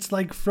 exactly. It's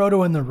like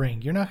Frodo in the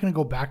Ring. You're not going to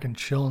go back and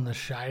chill in the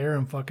Shire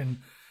and fucking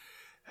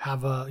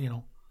have a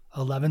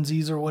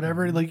 11sies or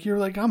whatever. Mm-hmm. Like, you're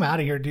like, I'm out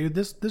of here, dude.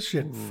 This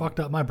shit fucked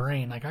up my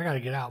brain. Like, I got to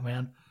get out,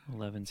 man.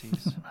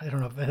 11sies. I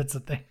don't know if that's a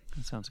thing.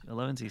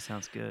 11sies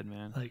sounds good,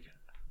 man. Like,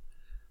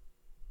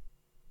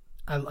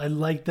 I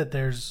like that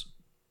there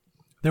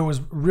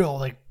was real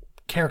like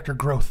character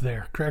growth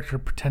there, character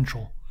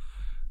potential.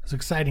 It's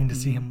exciting to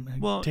see him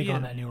take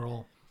on that new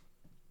role.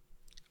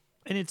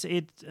 And it's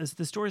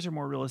the stories are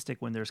more realistic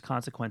when there's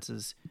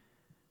consequences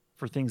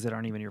for things that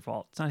aren't even your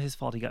fault. It's not his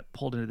fault he got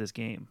pulled into this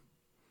game,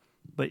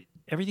 but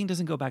everything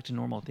doesn't go back to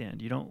normal at the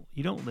end. You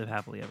don't live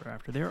happily ever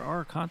after. There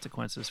are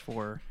consequences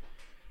for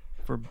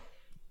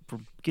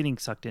getting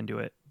sucked into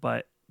it,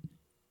 but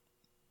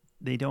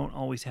they don't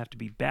always have to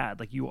be bad.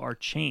 Like, you are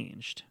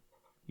changed.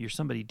 You're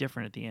somebody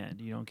different at the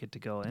end. You don't get to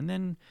go, and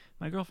then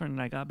my girlfriend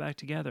and I got back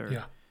together.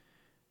 Yeah.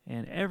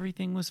 And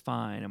everything was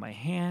fine, and my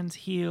hands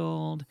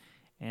healed,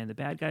 and the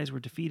bad guys were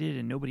defeated,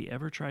 and nobody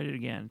ever tried it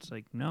again. It's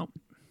like, nope.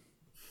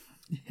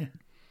 Yeah.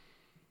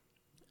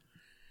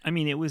 I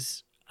mean, I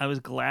was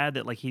glad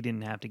that like he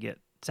didn't have to get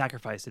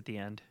sacrificed at the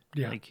end.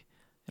 Yeah. Like,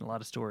 in a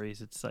lot of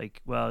stories, it's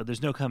like, well,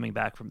 there's no coming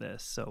back from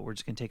this, so we're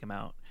just gonna take him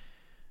out.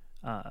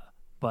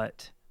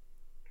 But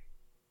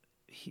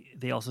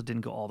they also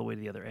didn't go all the way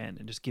to the other end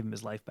and just give him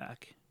his life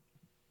back.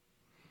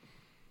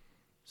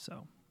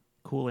 So,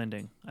 cool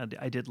ending.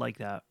 I did like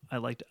that.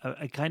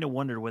 I kind of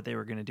wondered what they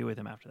were gonna do with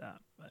him after that,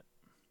 but.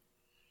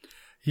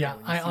 Yeah,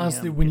 I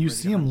honestly, when you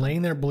see him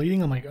laying there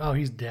bleeding, I'm like, oh,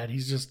 he's dead.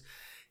 He's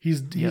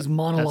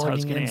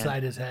monologuing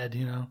inside his head,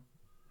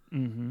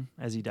 Mm-hmm.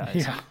 As he dies.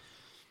 Yeah.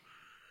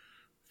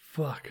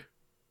 Fuck.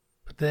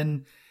 But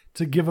then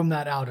to give him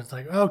that out, it's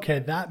like, okay,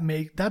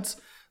 that's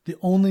the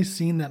only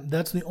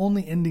that's the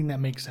only ending that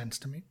makes sense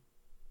to me.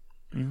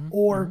 Mm-hmm.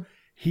 Or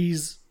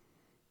he's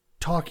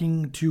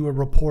talking to a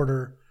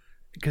reporter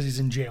because he's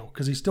in jail,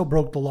 because he still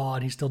broke the law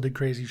and he still did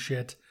crazy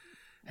shit.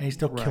 And he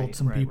still killed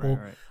some people.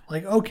 Right.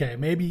 Like, okay,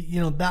 maybe,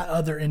 that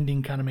other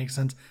ending kind of makes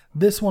sense.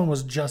 This one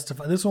was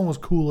justified. This one was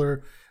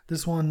cooler.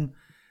 This one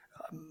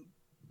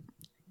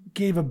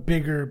gave a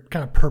bigger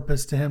kind of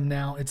purpose to him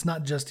now. It's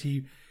not just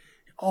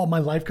my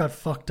life got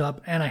fucked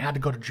up and I had to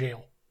go to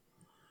jail.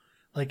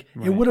 Like,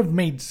 It would have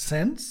made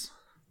sense.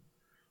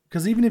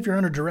 Because even if you're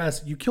under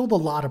duress, you killed a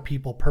lot of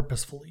people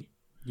purposefully.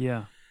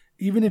 Yeah.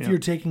 Even if you're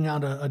taking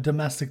out a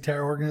domestic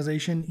terror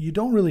organization, you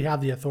don't really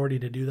have the authority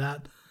to do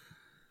that.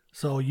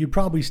 So you'd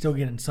probably still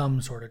get in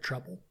some sort of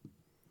trouble.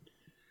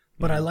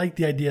 But I like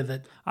the idea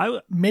that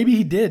maybe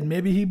he did.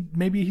 Maybe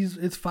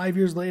it's 5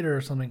 years later or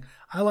something.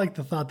 I like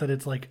the thought that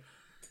it's like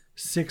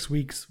 6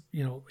 weeks,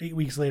 8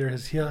 weeks later,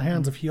 his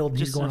hands have healed and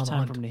he's going on the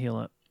hunt. Just time for him to heal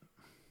up.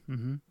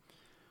 Mm-hmm.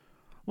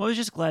 Well, I was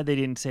just glad they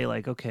didn't say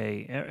like,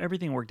 okay,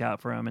 everything worked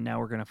out for him, and now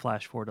we're going to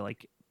flash forward to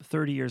like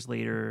 30 years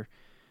later.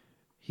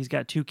 He's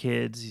got 2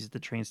 kids. He's at the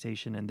train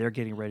station, and they're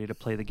getting ready to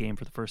play the game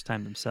for the first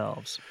time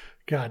themselves.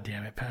 God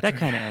damn it, Patrick. That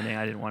kind of ending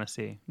I didn't want to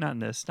see. Not in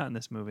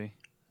this movie.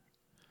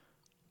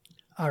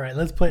 All right,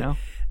 let's play. No?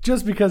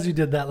 Just because you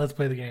did that, let's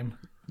play the game.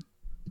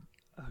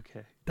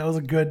 Okay. That's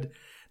a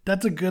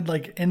good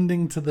like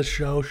ending to the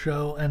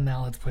show, and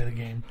now let's play the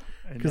game.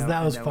 Because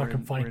that was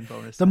fucking funny.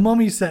 The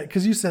Mummy said,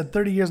 because you said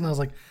 30 years, and I was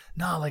like,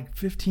 nah, like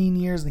 15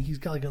 years, and he's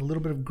got like a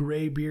little bit of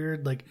gray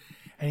beard, like,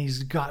 and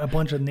he's got a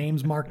bunch of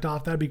names marked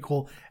off. That'd be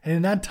cool. And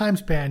in that time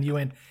span, you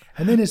went,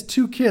 and then his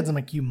 2 kids. I'm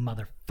like, you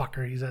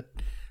motherfucker. He's at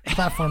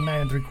platform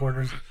 9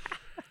 3/4.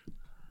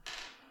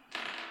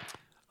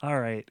 All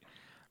right.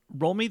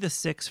 Roll me the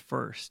 6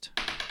 first.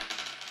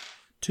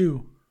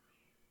 2.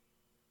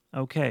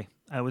 Okay.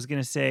 I was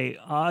going to say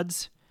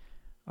odds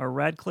are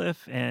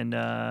Radcliffe and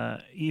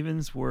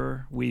evens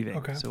were Weaving.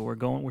 Okay. So we're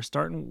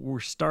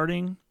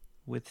starting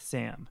with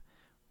Sam.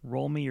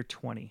 Roll me your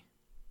 20.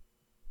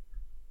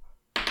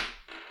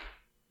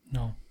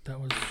 No, that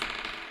was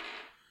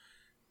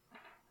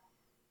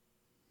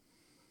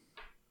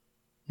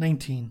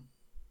 19.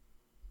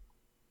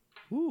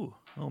 Ooh.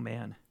 Oh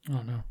man.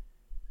 Oh no.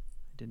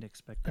 I didn't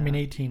expect that. I mean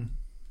 18.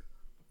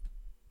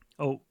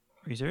 Oh,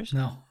 are you serious?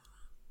 No.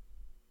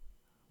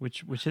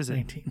 Which is it?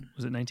 19.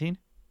 Was it 19?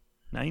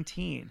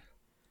 19.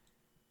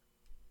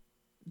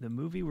 The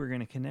movie we're going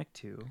to connect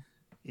to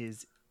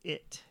is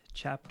It,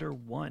 Chapter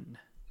 1.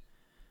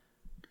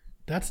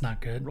 That's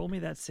not good. Roll me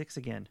that 6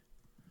 again.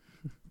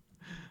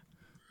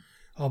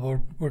 Oh, but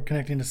we're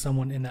connecting to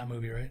someone in that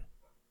movie, right?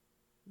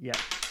 Yeah.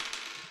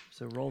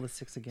 So roll the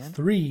 6 again.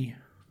 3.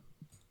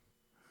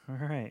 All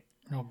right.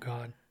 Oh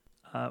God.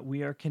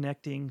 We are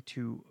connecting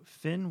to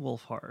Finn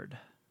Wolfhard.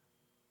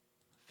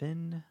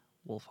 Finn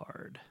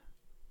Wolfhard.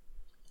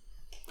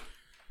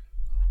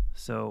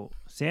 So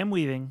Sam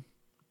Weaving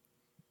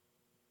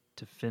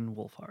to Finn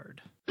Wolfhard.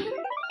 Nick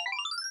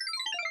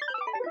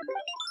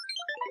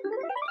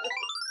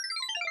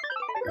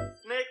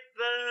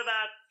the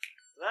bat,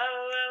 la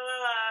la la la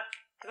la.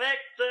 Nick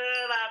the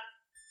bat,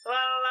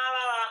 la la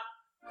la la.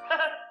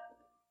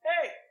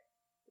 Hey,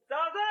 it's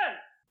all done.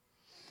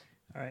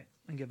 All right,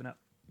 I'm giving up.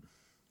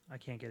 I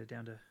can't get it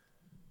down to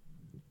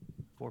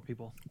 4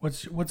 people.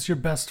 What's your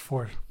best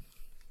for it?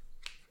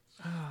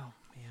 Oh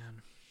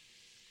man.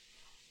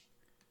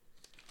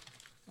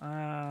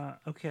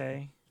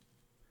 Okay.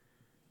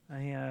 I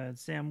had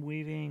Sam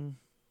Weaving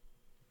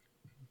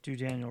to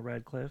Daniel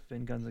Radcliffe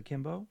in Guns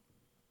Akimbo,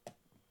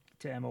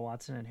 to Emma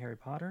Watson in Harry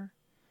Potter,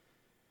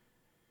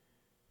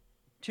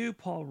 to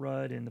Paul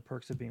Rudd in The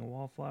Perks of Being a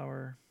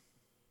Wallflower,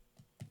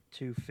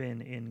 to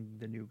Finn in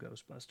the new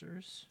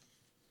Ghostbusters.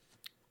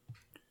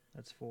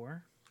 That's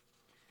 4.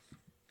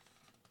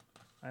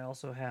 I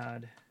also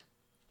had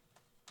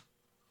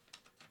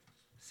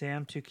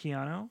Sam to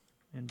Keanu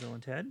in Bill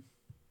and Ted,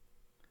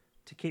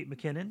 to Kate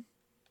McKinnon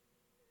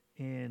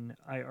in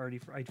I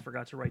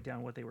forgot to write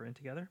down what they were in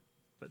together,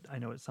 but I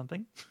know it's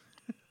something.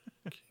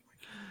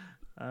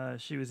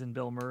 She was in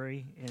Bill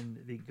Murray in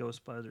the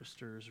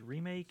Ghostbusters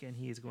remake, and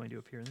he is going to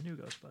appear in the new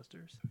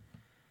Ghostbusters.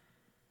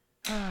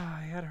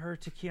 I had her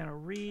to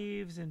Keanu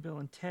Reeves in Bill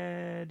and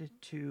Ted,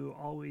 to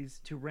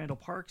Randall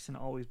Parks and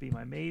Always Be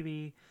My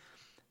Maybe,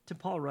 to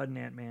Paul Rudd and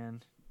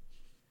Ant-Man,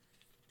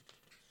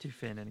 to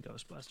Finn and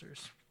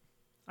Ghostbusters.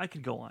 I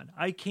could go on.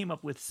 I came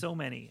up with so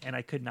many, and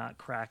I could not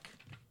crack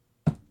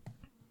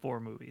 4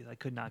 movies. I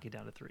could not get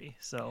down to 3.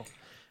 So,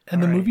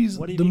 and the right, movies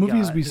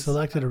we This-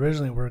 selected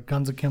originally were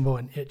Guns Akimbo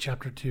and It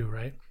Chapter 2,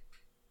 right?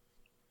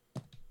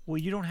 Well,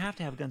 you don't have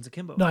to have Guns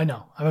Akimbo. No, I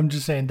know. I'm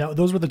just saying that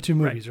those were the 2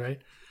 movies, right?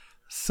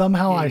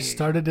 Somehow I Yeah.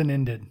 started and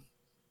ended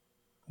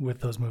with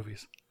those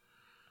movies.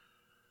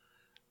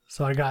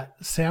 So I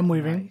got Sam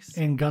Weaving Nice.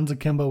 in Guns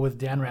Akimbo with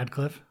Dan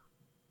Radcliffe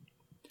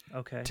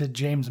Okay. to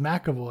James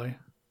McAvoy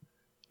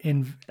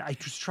in. I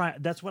just try.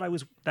 That's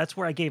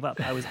where I gave up.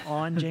 I was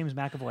on James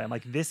McAvoy. I'm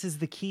like, this is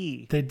the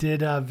key. They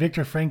did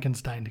Victor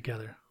Frankenstein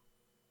together,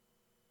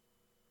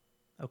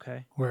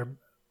 Okay. where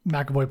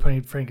McAvoy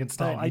played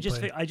Frankenstein. Oh, I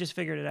just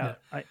figured it out.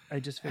 I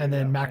just figured and it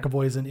then out. Right.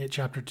 McAvoy's in It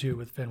Chapter 2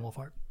 with Finn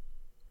Wolfhard.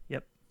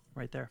 Yep.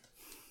 Right there.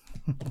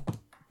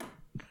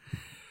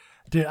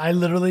 Dude,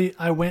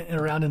 I went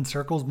around in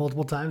circles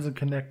multiple times and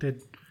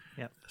connected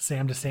Yep.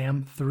 Sam to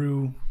Sam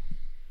through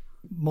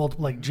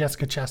multiple, like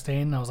Jessica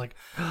Chastain. And I was like,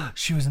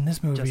 she was in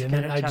this movie. Jessica and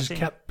then I just Chastain.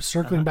 kept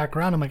circling back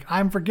around. I'm like,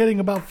 I'm forgetting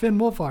about Finn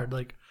Wolfhard.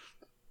 Like,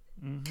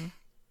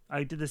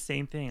 I did the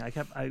same thing.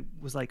 I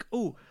was like,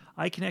 oh,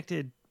 I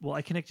connected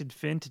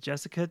Finn to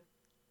Jessica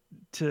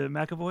to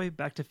McAvoy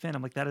back to Finn.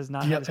 I'm like, that is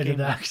not how Yep, this I did game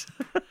that. works.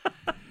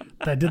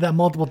 I did that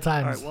multiple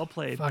times. All right, well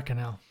played. Fucking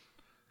hell.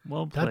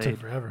 Well played. That took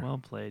forever. Well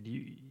played.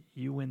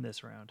 You win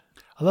this round.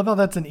 I love how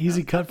that's an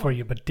easy cut for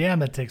you, but damn,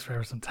 that takes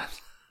forever sometimes.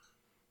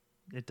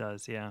 It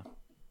does, yeah.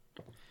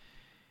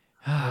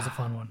 That was a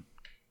fun one.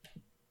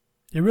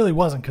 It really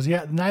wasn't, because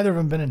neither of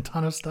them been in a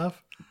ton of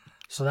stuff.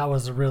 So that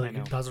was a really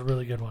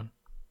good one.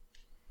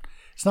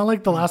 It's not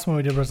like the last one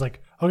we did where it's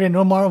like, okay,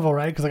 no Marvel,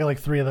 right? Because I got like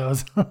 3 of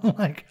those.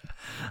 Like,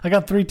 I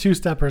got 3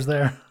 2-steppers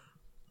there.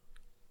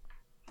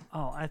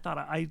 Oh, I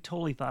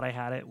totally thought I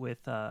had it with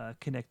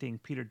connecting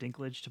Peter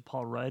Dinklage to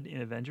Paul Rudd in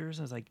Avengers.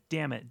 I was like,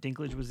 damn it,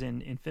 Dinklage was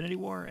in Infinity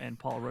War and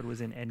Paul Rudd was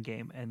in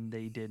Endgame, and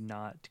they did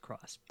not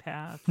cross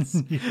paths.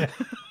 Yeah.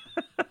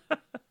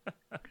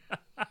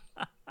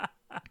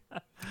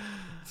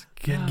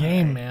 Good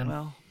game, man.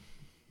 Well,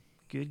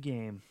 good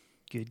game.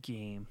 Good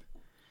game.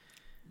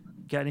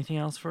 Got anything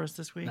else for us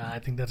this week? I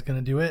think that's going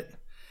to do it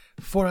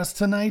for us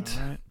tonight.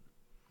 All right.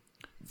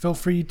 Feel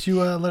free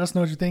to let us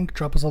know what you think.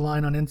 Drop us a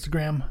line on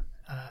Instagram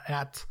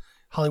at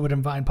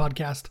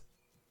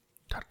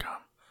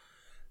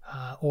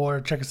HollywoodandVinePodcast.com. Or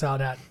check us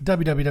out at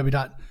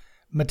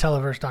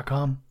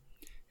www.metellaverse.com.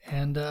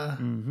 And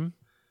on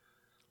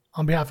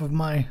behalf of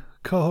my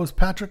co-host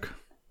Patrick,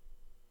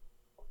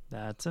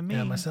 that's a me.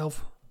 and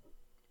myself,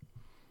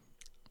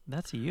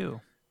 That's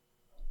you.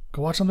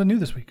 go watch something new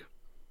this week.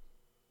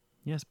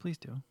 Yes, please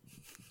do.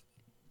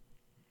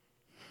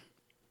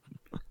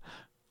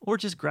 Or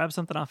just grab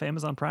something off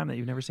Amazon Prime that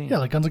you've never seen. Yeah,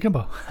 like Guns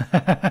Akimbo.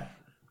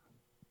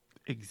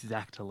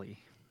 Exactly.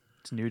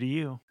 It's new to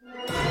you.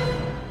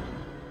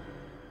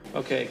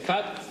 Okay,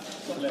 cut.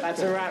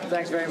 That's a wrap.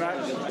 Thanks very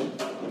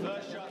much.